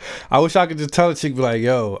 I wish I could just tell a chick, be like,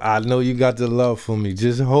 yo, I know you got the love for me.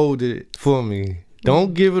 Just hold it for me.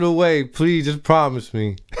 Don't give it away. Please, just promise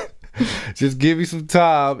me. Just give me some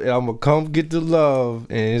time and I'm gonna come get the love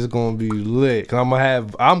and it's gonna be lit. Cause I'm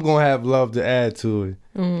gonna have love to add to it.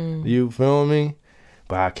 Mm. You feel me?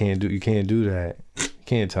 But you can't do that. You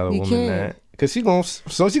can't tell a You woman can't. that. Cause she gonna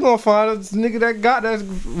find a nigga that's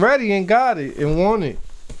ready and got it and want it.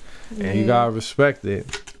 And you gotta respect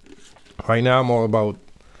it. Right now I'm all about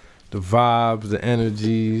the vibes, the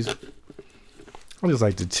energies. I just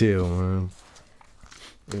like to chill, man.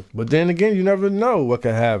 But then again, you never know what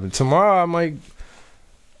could happen. Tomorrow I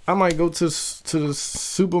might go to the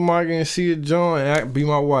supermarket and see a joint and be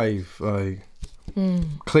my wife. Like,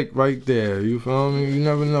 click right there. You feel me? You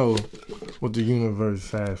never know what the universe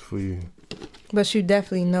has for you. But you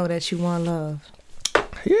definitely know that you want love.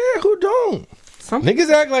 Yeah, who don't? Some Niggas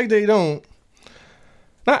act like they don't.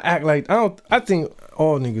 Not act like I think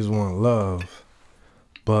all niggas want love,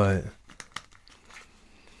 but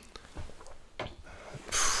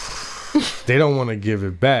they don't want to give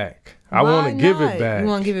it back. I want to give it back. You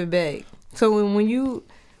want to give it back. So when you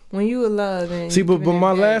in love and See, but giving it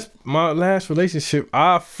my back, last relationship,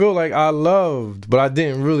 I feel like I loved, but I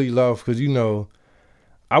didn't really love because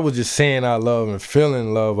I was just saying I love and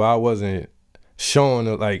feeling love, but I wasn't showing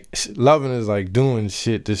it. Like loving is like doing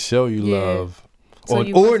shit to show you Yeah. love, So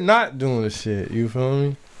or not doing the shit. You feel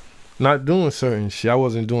me? Not doing certain shit. I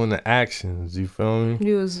wasn't doing the actions. You feel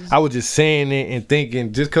me? I was just saying it and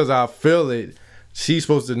thinking just because I feel it, she's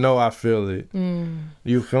supposed to know I feel it.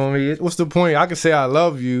 You feel me? What's the point? I can say I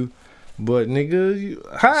love you, but nigga,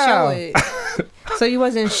 how? show it. So you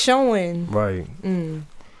wasn't showing. Right.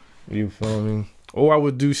 You feel me? Or I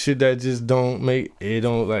would do shit that just don't like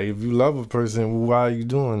if you love a person, why are you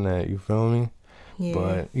doing that? You feel me? Yeah.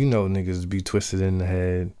 But niggas be twisted in the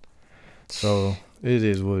head. So it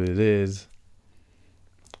is what it is.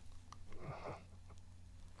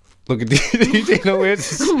 Look at DJ No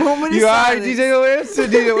Answer. Moment of You alright, silence. DJ No Answer?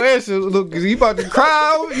 DJ No Answer. Look, he about to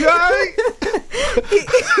cry. You alright?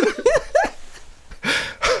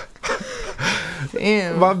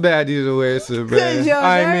 Damn. My bad, DJ No Answer, man. Yo,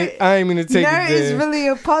 I ain't mean to take Nerd it is there. really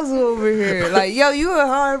a puzzle over here. Like, yo, you're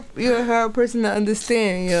a hard person to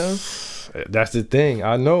understand, yo. That's the thing.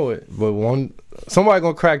 I know it, but somebody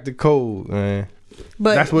gonna crack the code, man.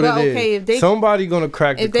 But That's what it is. okay, if they Somebody gonna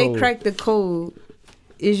crack the if code. they crack the code,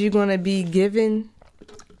 is you gonna be given?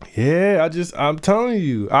 Yeah, I'm telling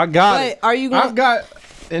you, I got But it. are you gonna? I got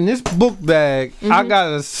in this book bag. I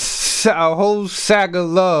got a whole sack of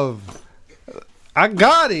love. I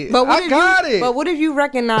got it. But what I got it. But what if you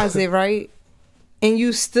recognize it, right? And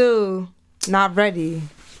you still not ready?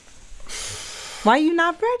 Why you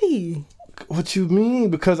not ready? What you mean?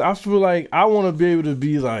 Because I feel like I want to be able to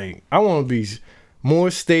be like, I want to be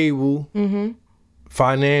more stable,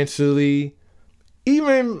 financially,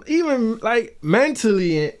 even like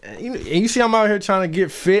mentally. And you see, I'm out here trying to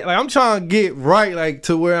get fit. Like I'm trying to get right, like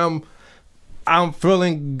to where I'm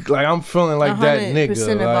feeling like that 100%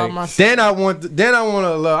 nigga. about Like, myself. then I want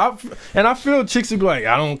to love. And I feel chicks would be like,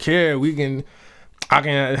 I don't care. I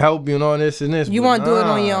can help you and all this and this. You but want to do it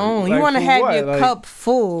on nah. your own. You Like, want to for have what? your Like, cup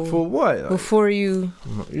full for what? Like, before you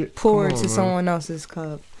pour come on, into man. someone else's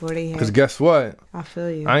cup. Where they Cause have. guess what? I feel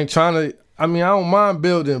you. I ain't trying to. I mean, I don't mind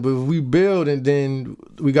building, but if we build and then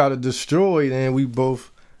we gotta destroy, then we both.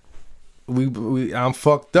 I'm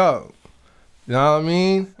fucked up. You know what I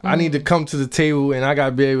mean? I need to come to the table and I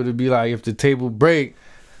gotta be able to be like, if the table break,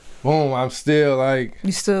 boom, I'm still like,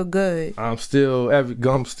 You still good. I'm still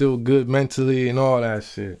good mentally and all that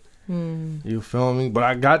shit. You feel me? But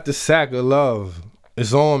I got the sack of love.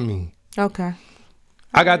 It's on me. Okay.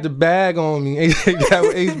 I got the bag on me. That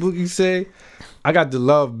what Ace Boogie say? I got the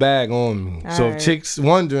love bag on me. So Alright. if chicks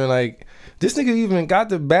wondering like, This nigga even got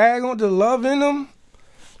the bag on the love in him.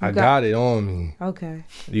 I got it on me. Okay.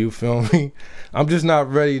 You feel me? I'm just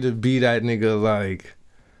not ready to be that nigga, like,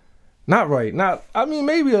 not right. Not, I mean,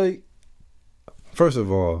 maybe, like, first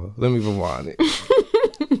of all, let me rewind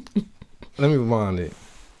it.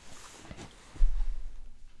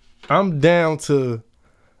 I'm down to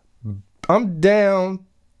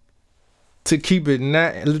keep it,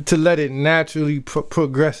 to let it naturally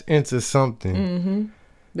progress into something. Mm-hmm.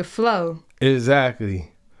 The flow. Exactly.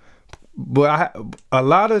 But a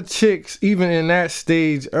lot of chicks, even in that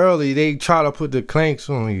stage early, they try to put the clanks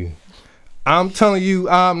on you. I'm telling you,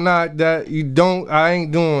 I'm not that. I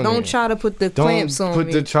ain't doing it. Don't try to put the clamps on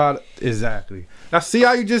me. Exactly. Now, see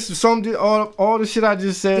how you just summed it all the shit I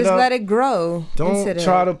just said. Just let it grow. Don't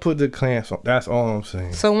try to put the clamps on. That's all I'm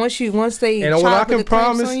saying. So once they and try to put the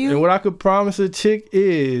clamps on you, and what I could promise a chick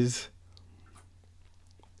is,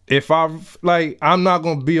 if I'm not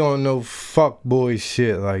gonna be on no fuck boy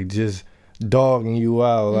shit, like just dogging you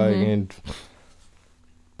out, like, and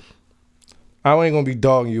I ain't gonna be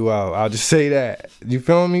dogging you out. I'll just say that. You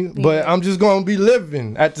feel me? Yeah. But I'm just gonna be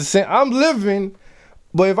living at the same. I'm living,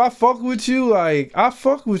 but if I fuck with you, like I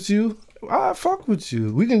fuck with you.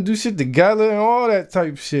 We can do shit together and all that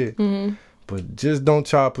type shit. Mm-hmm. But just don't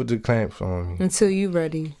try to put the clamps on me until you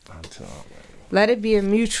ready. Let it be a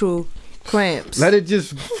mutual clamps. Let it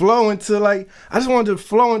just flow into, like, I just wanted to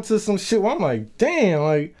flow into some shit where I'm like, damn,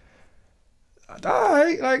 like, all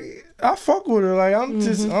right, like, I fuck with her, like, I'm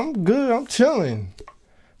good, I'm chilling.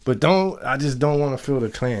 But I just don't want to feel the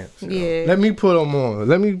clamps. Yeah. Let me put them on.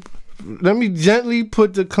 Let me gently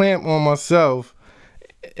put the clamp on myself,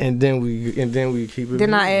 and then we keep it.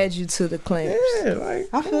 Then I add you to the clamps. Yeah, like,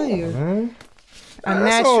 I feel you. Man.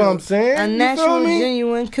 That's all I'm saying. A natural,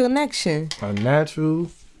 genuine connection. A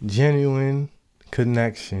natural, genuine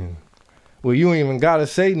connection. Well, you ain't even gotta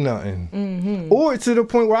say nothing. Mm-hmm. Or to the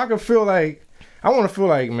point where I can feel like, I want to feel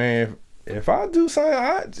like, man, if I do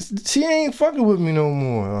something, she ain't fucking with me no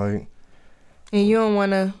more. Like, and you don't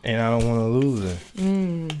want to. And I don't want to lose her.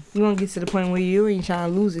 You want to get to the point where you ain't trying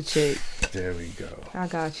to lose a chick. There we go. I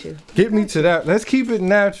got you. Get me to that. Let's keep it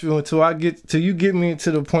natural until you get me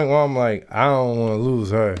to the point where I'm like, I don't want to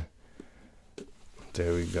lose her.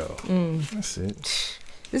 There we go. That's it.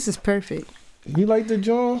 This is perfect. You like the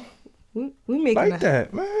joint? We making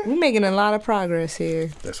that, man. We making a lot of progress here.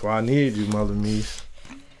 That's why I need you, Mother Mies.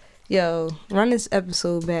 Yo, run this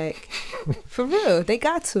episode back. For real, they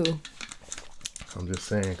got to. I'm just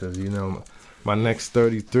saying, because, you know, my next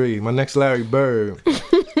 33, my next Larry Bird.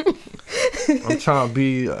 I'm trying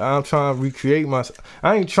to recreate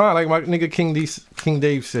I ain't trying, like my nigga King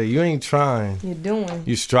Dave said, you ain't trying. You're doing.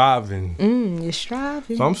 You're striving. You're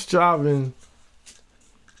striving. So I'm striving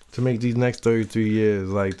to make these next 33 years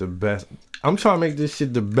like the best. I'm trying to make this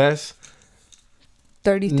shit the best.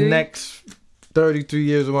 33? Next 33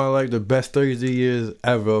 years of my life, the best 33 years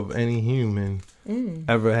ever of any human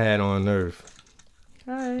ever had on earth.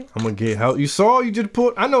 Alright. I'm gonna get help. You just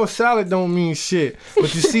put. I know a salad don't mean shit,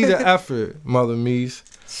 but you see the effort, Mother Mies.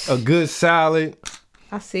 A good salad.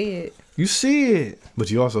 I see it. You see it, but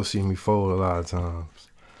you also see me fold a lot of times.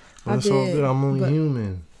 But it's all good. I'm only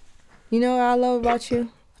human. You know what I love about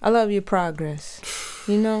you? I love your progress.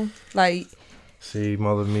 You know, like. See,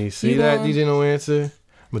 Mother Mies. See that DJ No Answer?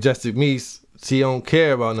 Majestic Mies. She don't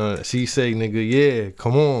care about none of that. She say, nigga, yeah,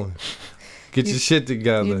 come on. Get your shit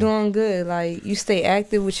together. You're doing good. Like, you stay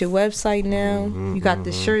active with your website now. You got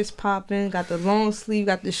the shirts popping, got the long sleeve,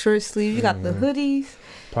 got the short sleeve, you got the hoodies.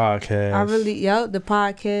 Podcast. The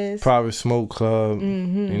podcast. Private Smoke Club. You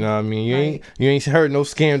know what I mean? You ain't heard no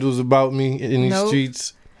scandals about me in these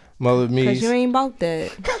streets, Mother Mies. Because you ain't about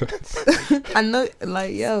that. I know,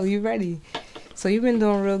 like, yo, you ready. So you've been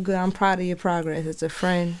doing real good. I'm proud of your progress as a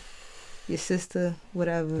friend. Your sister,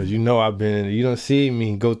 whatever. Cause you know you don't see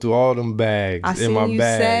me go through all them bags in my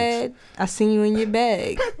bags. I seen you in your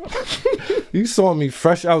bag. You saw me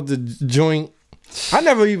fresh out the joint. I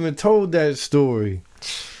never even told that story.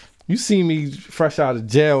 You see me fresh out of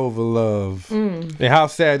jail over love. And how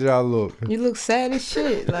sad did I look? You look sad as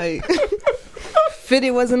shit. Like,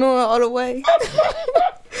 fitted wasn't on all the way.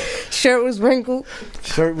 Shirt was wrinkled,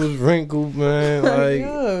 man. Like,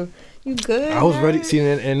 yo. You good? I was ready. See,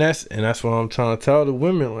 and that's what I'm trying to tell the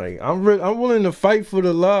women. Like, I'm willing to fight for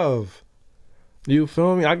the love. You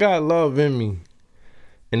feel me? I got love in me,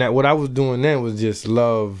 and that what I was doing then was just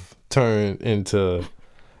love turned into.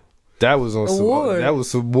 That was on some. That was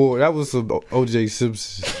some war. That was some O.J.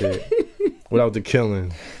 Simpson shit without the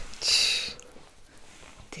killing.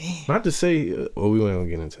 Damn. Not to say, well, we won't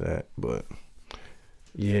get into that, but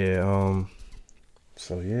yeah.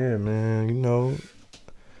 So yeah, man. You know.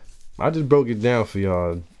 I just broke it down for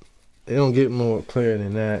y'all. It don't get more clear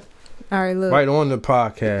than that. All right, look. Right on the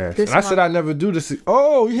podcast. And I said I never do this.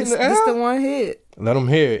 Oh, you hitting the L? This the one hit. Let them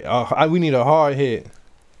hear it. We need a hard hit.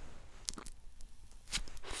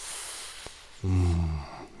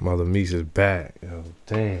 Mother Meese is back. Yo,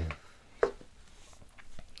 damn.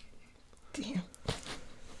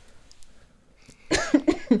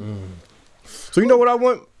 So you know what I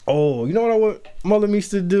want? Oh, you know what I want Mother Meese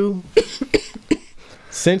to do?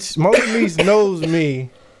 Since Mother Meese knows me,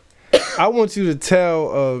 I want you to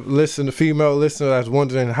tell the female listener that's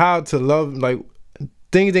wondering how to love, like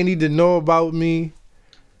things they need to know about me.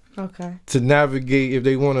 Okay. To navigate, if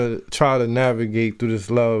they want to try to navigate through this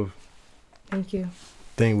love. Thank you.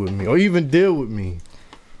 Thing with me, or even deal with me.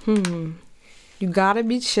 You gotta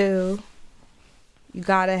be chill. You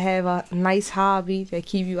gotta have a nice hobby that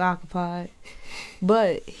keep you occupied.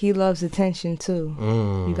 But he loves attention too.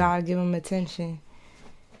 You gotta give him attention.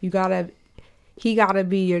 He gotta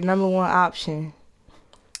be your number one option.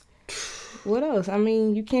 What else? I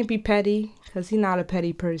mean, you can't be petty because he's not a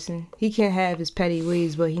petty person. He can't have his petty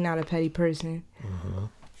ways, but he's not a petty person.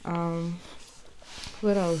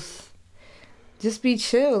 What else? Just be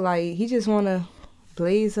chill. Like, he just wanna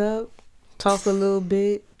blaze up, talk a little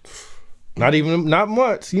bit. Not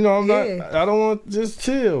much. You know, I don't want, just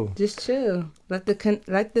chill. Just chill. Let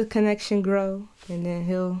the connection grow, and then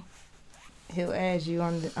he'll add you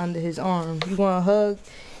under his arm. You want a hug?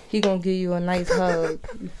 He gonna give you a nice hug.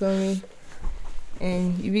 You feel me?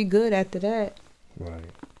 And you be good after that. Right.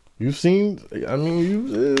 You seem. I mean,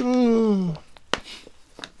 you.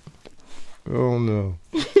 Oh no.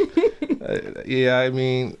 Yeah, I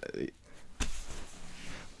mean.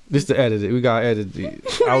 Just to edit it, we gotta edit it.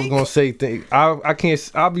 I was gonna say things. I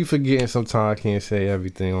can't. I'll be forgetting sometimes. I can't say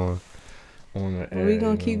everything on the air. We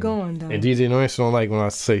gonna keep going though. And DJ Noise don't like when I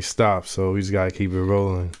say stop, so we just gotta keep it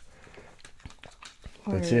rolling.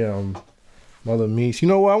 But yeah, Mother Meese. You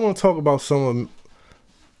know what? I want to talk about some of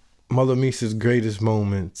Mother Meese's greatest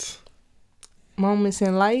moments. Moments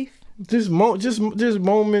in life. Just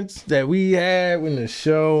moments that we had in the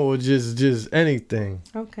show, or just anything.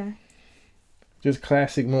 Okay. Just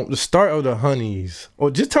classic moment. The start of the Honeys. Or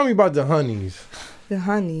just tell me about the Honeys. The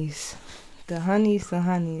Honeys.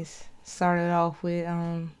 Started off with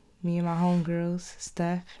me and my homegirls,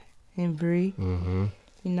 Steph and Bree. Mm-hmm.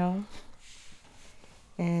 You know?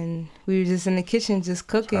 And we were just in the kitchen just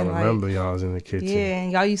cooking. I remember y'all was in the kitchen. Yeah,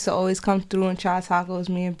 and y'all used to always come through and try tacos,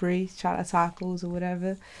 me and Bree, try tacos or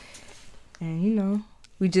whatever. And, you know,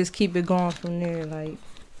 we just keep it going from there, like.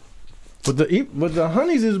 But the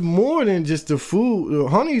Honeys is more than just the food. The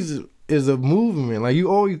Honeys is a movement. Like,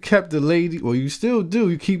 you always kept the lady, or you still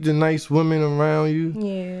do. You keep the nice women around you.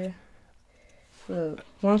 Yeah. Look,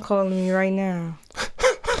 one calling me right now.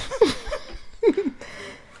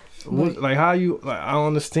 I don't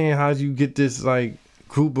understand how you get this, like,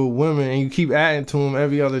 group of women and you keep adding to them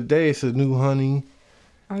every other day. It's a new honey.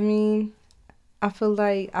 I mean, I feel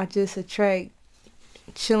like I just attract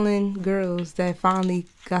chilling girls that finally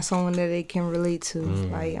got someone that they can relate to.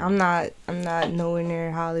 Like, I'm not nowhere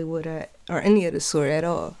near Hollywood or any of the sort at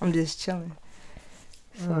all. I'm just chilling.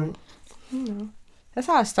 So, you know, that's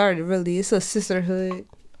how I started, really. It's a sisterhood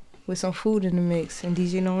with some food in the mix and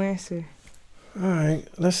DJ No Answer. All right,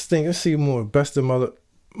 let's see more. Best of Mother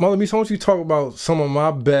Meese, I want you to talk about some of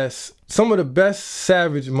the best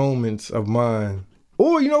Savage moments of mine.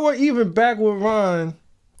 Or, you know what, even back with Ron,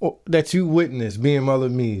 that you witnessed being Mother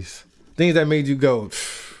Meese. Things that made you go,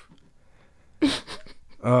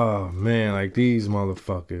 oh man, like these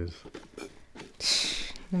motherfuckers.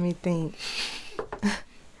 Let me think.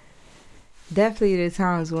 Definitely the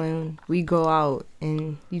times when we go out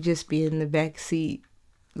and you just be in the back seat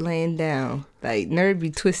laying down, like nerve be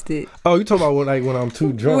twisted. Oh, you talking about when I'm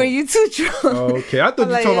too drunk? When you too drunk. Oh, okay, I thought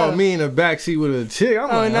you talking about me in the backseat with a chick.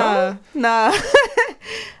 Nah.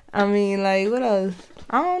 I mean, like, what else?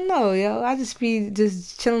 I don't know, yo. I just be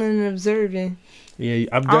just chilling and observing. Yeah,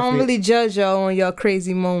 I don't really judge y'all on your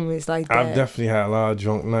crazy moments like that. I've definitely had a lot of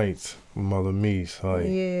drunk nights with Mother Meese. Like,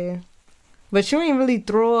 yeah. But you ain't really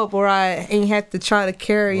throw up, or I ain't have to try to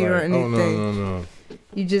carry you or anything. Oh, no.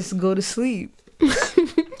 You just go to sleep.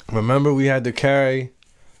 Remember we had to carry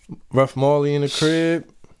Rough Marley in the crib?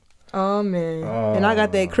 Oh, man. And I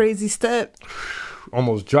got that crazy step.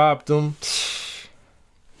 Almost dropped him.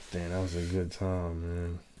 Damn, that was a good time,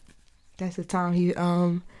 man. That's the time he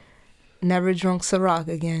never drunk Ciroc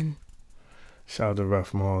again. Shout out to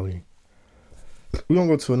Rough Marley. We're going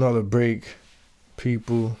to go to another break,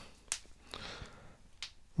 people.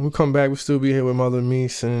 When we come back, we'll still be here with Mother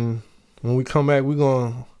Meese. And when we come back, we're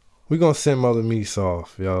gonna send Mother Meese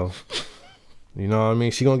off, y'all. You know what I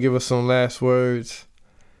mean? She gonna give us some last words,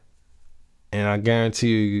 and I guarantee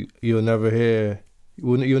you, you'll never hear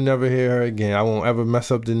her again. I won't ever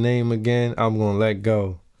mess up the name again. I'm gonna let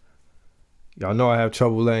go. Y'all know I have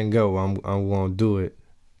trouble letting go. I'm gonna do it.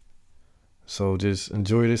 So just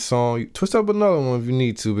enjoy this song. Twist up another one if you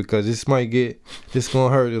need to, because this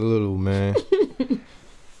gonna hurt a little, man.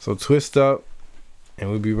 So twist up, and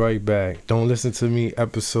we'll be right back. Don't Listen to Me,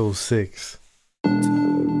 episode 6.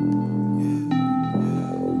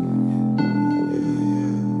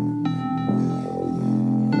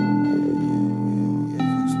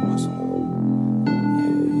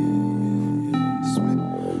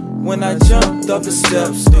 When I jumped up the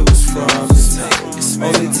steps, it was from the tank.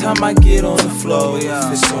 Only time I get on the floor,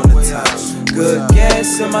 it's on the top. Good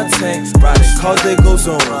gas in my tank, riding cars that goes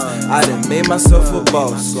on. I done made myself a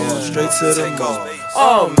boss, going straight to the mall.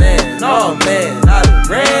 Oh man, I done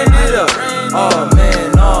ran it up. Oh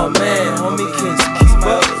man, homie, can you keep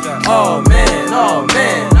up? Oh man,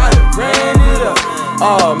 I done ran it up.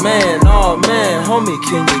 Oh man, homie,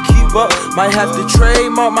 can you keep up? Might have to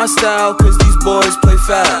trademark my style, cause these boys play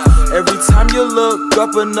foul. Every time you look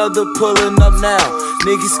up, another pulling up now.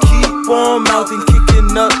 Niggas keep on mouthing,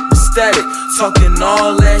 kicking up the static, talking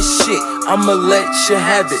all that shit, I'ma let you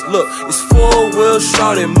have it. Look, it's 4-wheel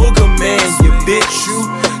shorty, Mooga man, you bitch, you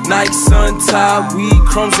Nike sun tie, weed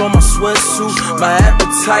crumbs on my sweatsuit. My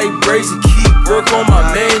appetite brazy, keep work on my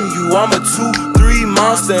menu. I'm a 2-3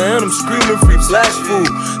 monster and I'm screaming free black food.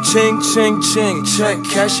 Ching, ching, ching, check,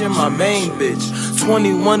 cash in my main bitch.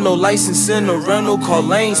 21, no license in the rental, call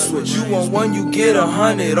lane switch. You want one, you get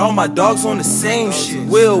 100, all my dogs on the same shit.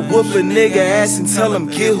 We'll whoop a nigga ass and tell him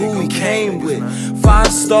get who he came with.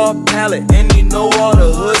 5-star palette, and you know all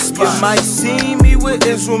the hood spots. You might see me with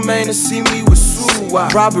Israel, man, and see me with Sue.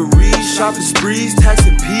 Robberies, shopping sprees,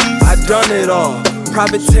 taxing peas, I done it all.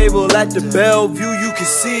 Private table at the Bellevue, you can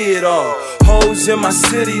see it all. Hoes in my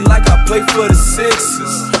city like I play for the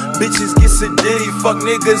Sixers. Bitches get sedity, fuck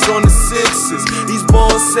niggas on the Sixers. These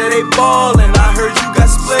boys say they ballin', I heard you got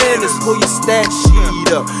splinters. Pull your stat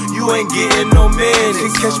sheet up, you ain't getting no minutes.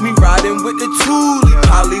 Can catch me riding with the Thule,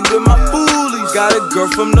 Polly with my bullies. Got a girl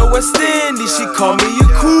from the West Indies, she call me a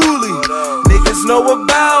coolie. Niggas know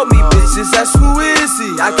about me, bitches, that's who is he.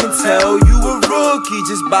 I can tell you a rookie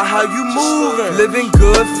just by how you moving. Living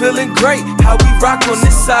good, feeling great, how we rock on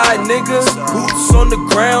this side, nigga. Boots on the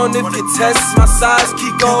ground, if you test my size,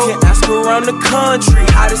 Kiko. You can ask around the country,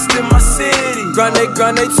 hottest in my city. Grande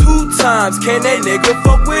 2 times, can that nigga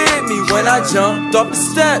fuck with me? When I jumped off the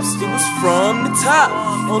steps, it was from the top.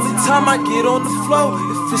 Only time I get on the floor,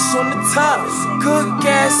 if it's on the top. Good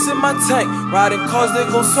gas in my tank, riding cars that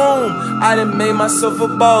go zoom. I done made myself a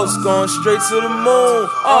boss, going straight to the moon.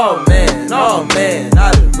 Oh man,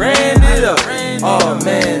 I done ran it up. Oh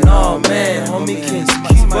man, homie, can you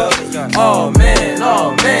keep up? Oh man,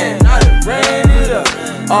 I done ran it up.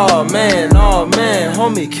 Oh man,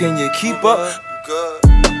 homie, can you keep up? Good.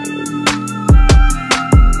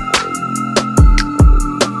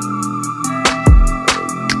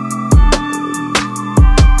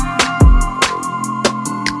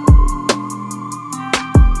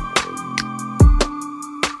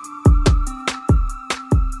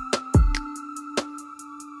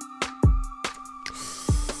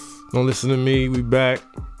 Don't Listen to Me, we back.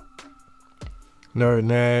 Nerd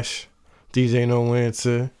Nash, DJ No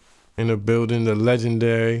Answer in the building, the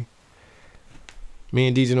legendary. Me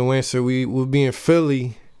and DJ No Answer, we'll be in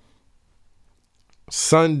Philly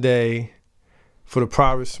Sunday for the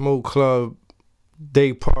Private Smoke Club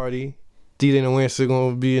day party. DJ No Answer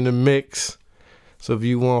gonna be in the mix. So if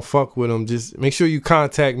you want to fuck with him, just make sure you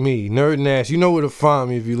contact me. Nerd Nash, you know where to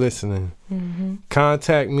find me if you're listening. Mm-hmm.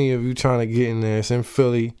 Contact me if you're trying to get in there. It's in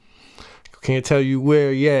Philly. Can't tell you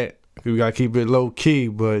where yet. We gotta keep it low key,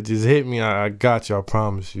 but just hit me. I got you. I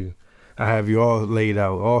promise you. I have you all laid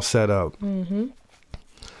out, all set up. Mm-hmm.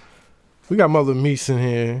 We got Mother Meese in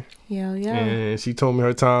here. Yeah. And she told me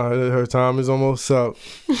her time is almost up.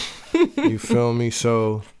 You feel me?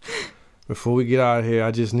 So before we get out of here, I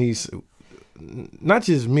just need, not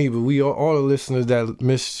just me, but we all the listeners that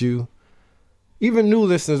missed you. Even new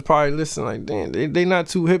listeners probably listen like, damn, they not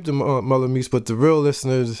too hip to Mother Meese, but the real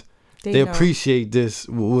listeners. They appreciate this,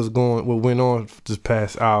 what went on this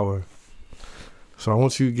past hour. So I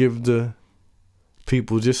want you to give the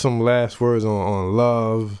people just some last words on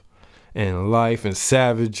love and life and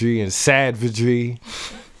savagery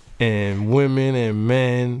and women and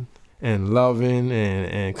men and loving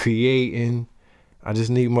and creating. I just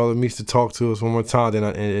need Mother Meese to talk to us one more time, then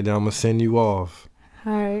I'm going to send you off.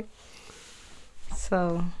 All right.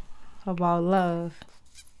 So, about love.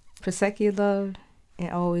 Protect your love.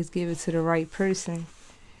 and always give it to the right person.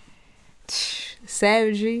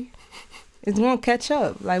 Savagery, it's gonna catch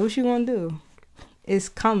up. Like, what you gonna do? It's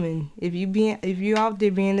coming. If you out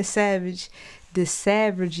there being a savage, the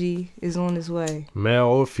savagery is on its way. Male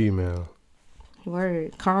or female.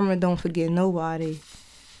 Word. Karma don't forget nobody.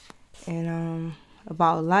 And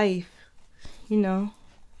about life,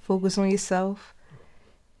 focus on yourself,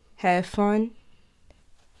 have fun,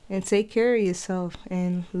 and take care of yourself,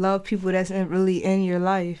 and love people that's really in your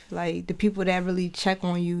life. Like, the people that really check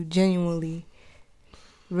on you genuinely,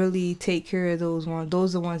 really take care of those ones.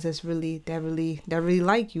 Those are the ones that really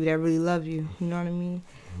like you, that really love you. You know what I mean?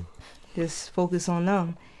 Just focus on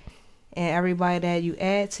them. And everybody that you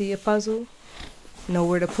add to your puzzle, know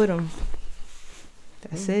where to put them.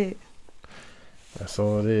 That's it. That's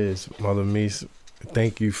all it is. Mother Meese,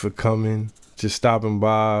 thank you for coming. Just stopping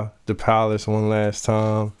by the palace one last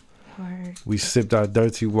time. Word. We sipped our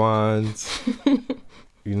dirty wines.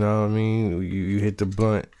 You know what I mean? You hit the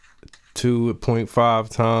blunt 2.5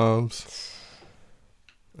 times.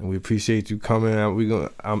 And we appreciate you coming out.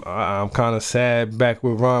 I'm kind of sad back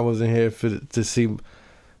where Ron wasn't here to see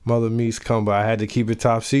Mother Meese come, but I had to keep it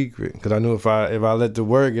top secret because I knew if I let the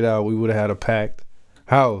word get out, we would have had a packed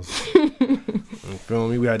house. You feel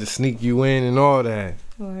me? We had to sneak you in and all that.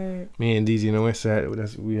 Word. Me and DJ Noensa,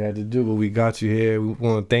 that's what we had to do, but we got you here. We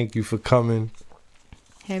want to thank you for coming.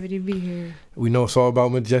 Happy to be here. We know it's all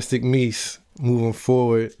about Majestic Meese moving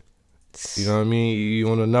forward. You know what I mean?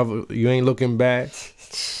 You ain't looking back.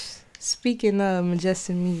 Speaking of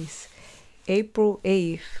Majestic Meese, April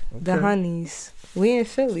 8th, the Honeys. We in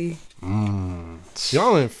Philly.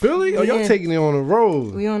 Y'all in Philly? Oh, y'all taking it on the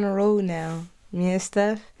road. We on the road now. Me and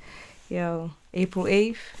Steph. Yo, April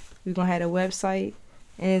 8th, we gonna have a website.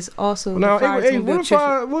 And it's also now, if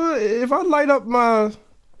I light up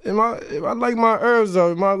if I like my herbs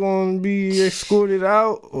up, am I gonna be escorted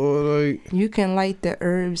out or like? You can light the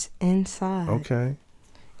herbs inside. Okay.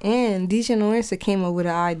 And DJ Noensa came up with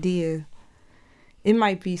an idea. It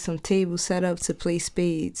might be some tables set up to play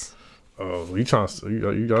spades. Oh,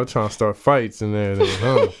 y'all trying to start fights in there,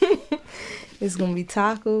 huh? It's gonna be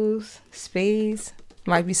tacos, spades.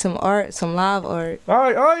 Might be some art, some live art. All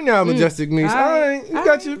right, now, Majestic Meese. All right, you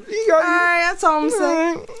got you. All right, that's all I'm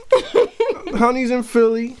saying. Right. Honey's in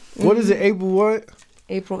Philly. What is it? April what?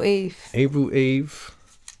 April 8th. April 8th.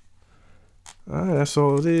 All right, that's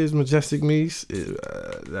all it is, Majestic Meese.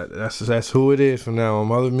 That's who it is from now on.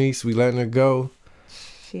 Mother Meese, we letting her go.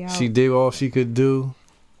 She did all she could do.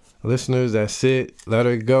 Listeners, that's it. Let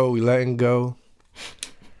her go. We letting go.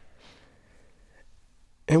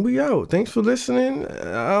 And we out. Thanks for listening.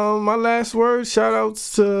 My last words, shout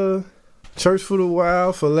outs to Church for the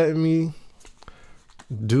Wild for letting me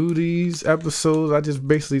do these episodes.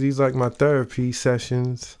 These like my therapy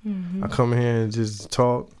sessions. I come here and just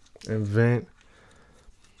talk and vent.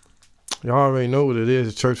 Y'all already know what it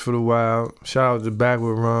is, Church for the Wild. Shout out to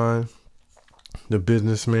Backward Ron, the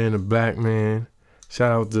businessman, the black man.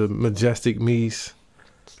 Shout out to Majestic Meese,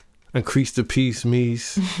 Increase the Peace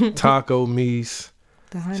Meese, Taco Meese.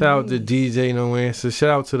 Shout out to DJ Noensa. Shout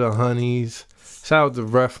out to the Honeys. Shout out to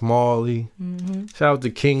Ref Marley. Shout out to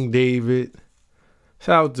King David.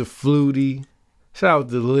 Shout out to Flutie. Shout out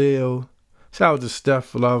to Lil. Shout out to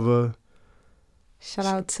Steph Lover. Shout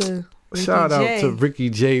out to Ricky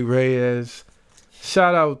J. Reyes.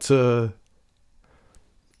 Shout out to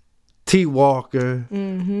T. Walker.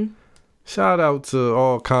 Shout out to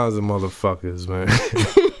all kinds of motherfuckers, man.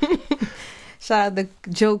 Shout out to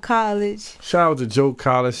Joe College. Shout out to Joe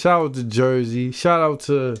College. Shout out to Jersey. Shout out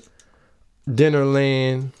to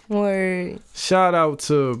Dinnerland. Word. Shout out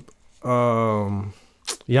to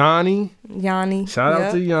Yanni. Shout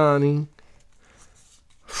out to Yanni.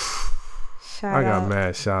 I got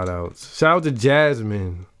mad shout outs. Shout out to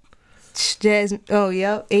Jasmine. Oh,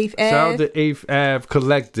 yeah. 8th Ave. Shout out to 8th Ave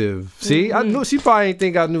Collective. See, I knew she probably ain't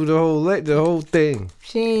think I knew the whole thing.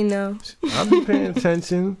 She ain't know. I be paying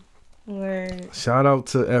attention. Word. Shout out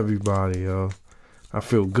to everybody, yo. I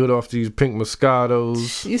feel good off these pink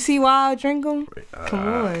Moscatos. You see why I drink them? Come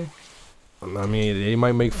on. I mean, they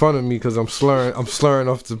might make fun of me because I'm slurring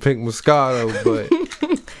off the pink Moscato,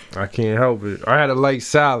 but I can't help it. I had a light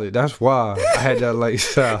salad. That's why I had that light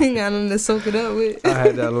salad. You got them to soak it up with. I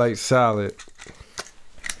had that light salad.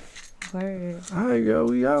 Word. All right, yo,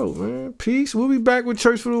 we out, man. Peace. We'll be back with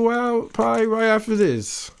Church for the Wild probably right after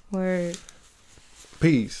this. Word.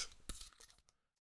 Peace.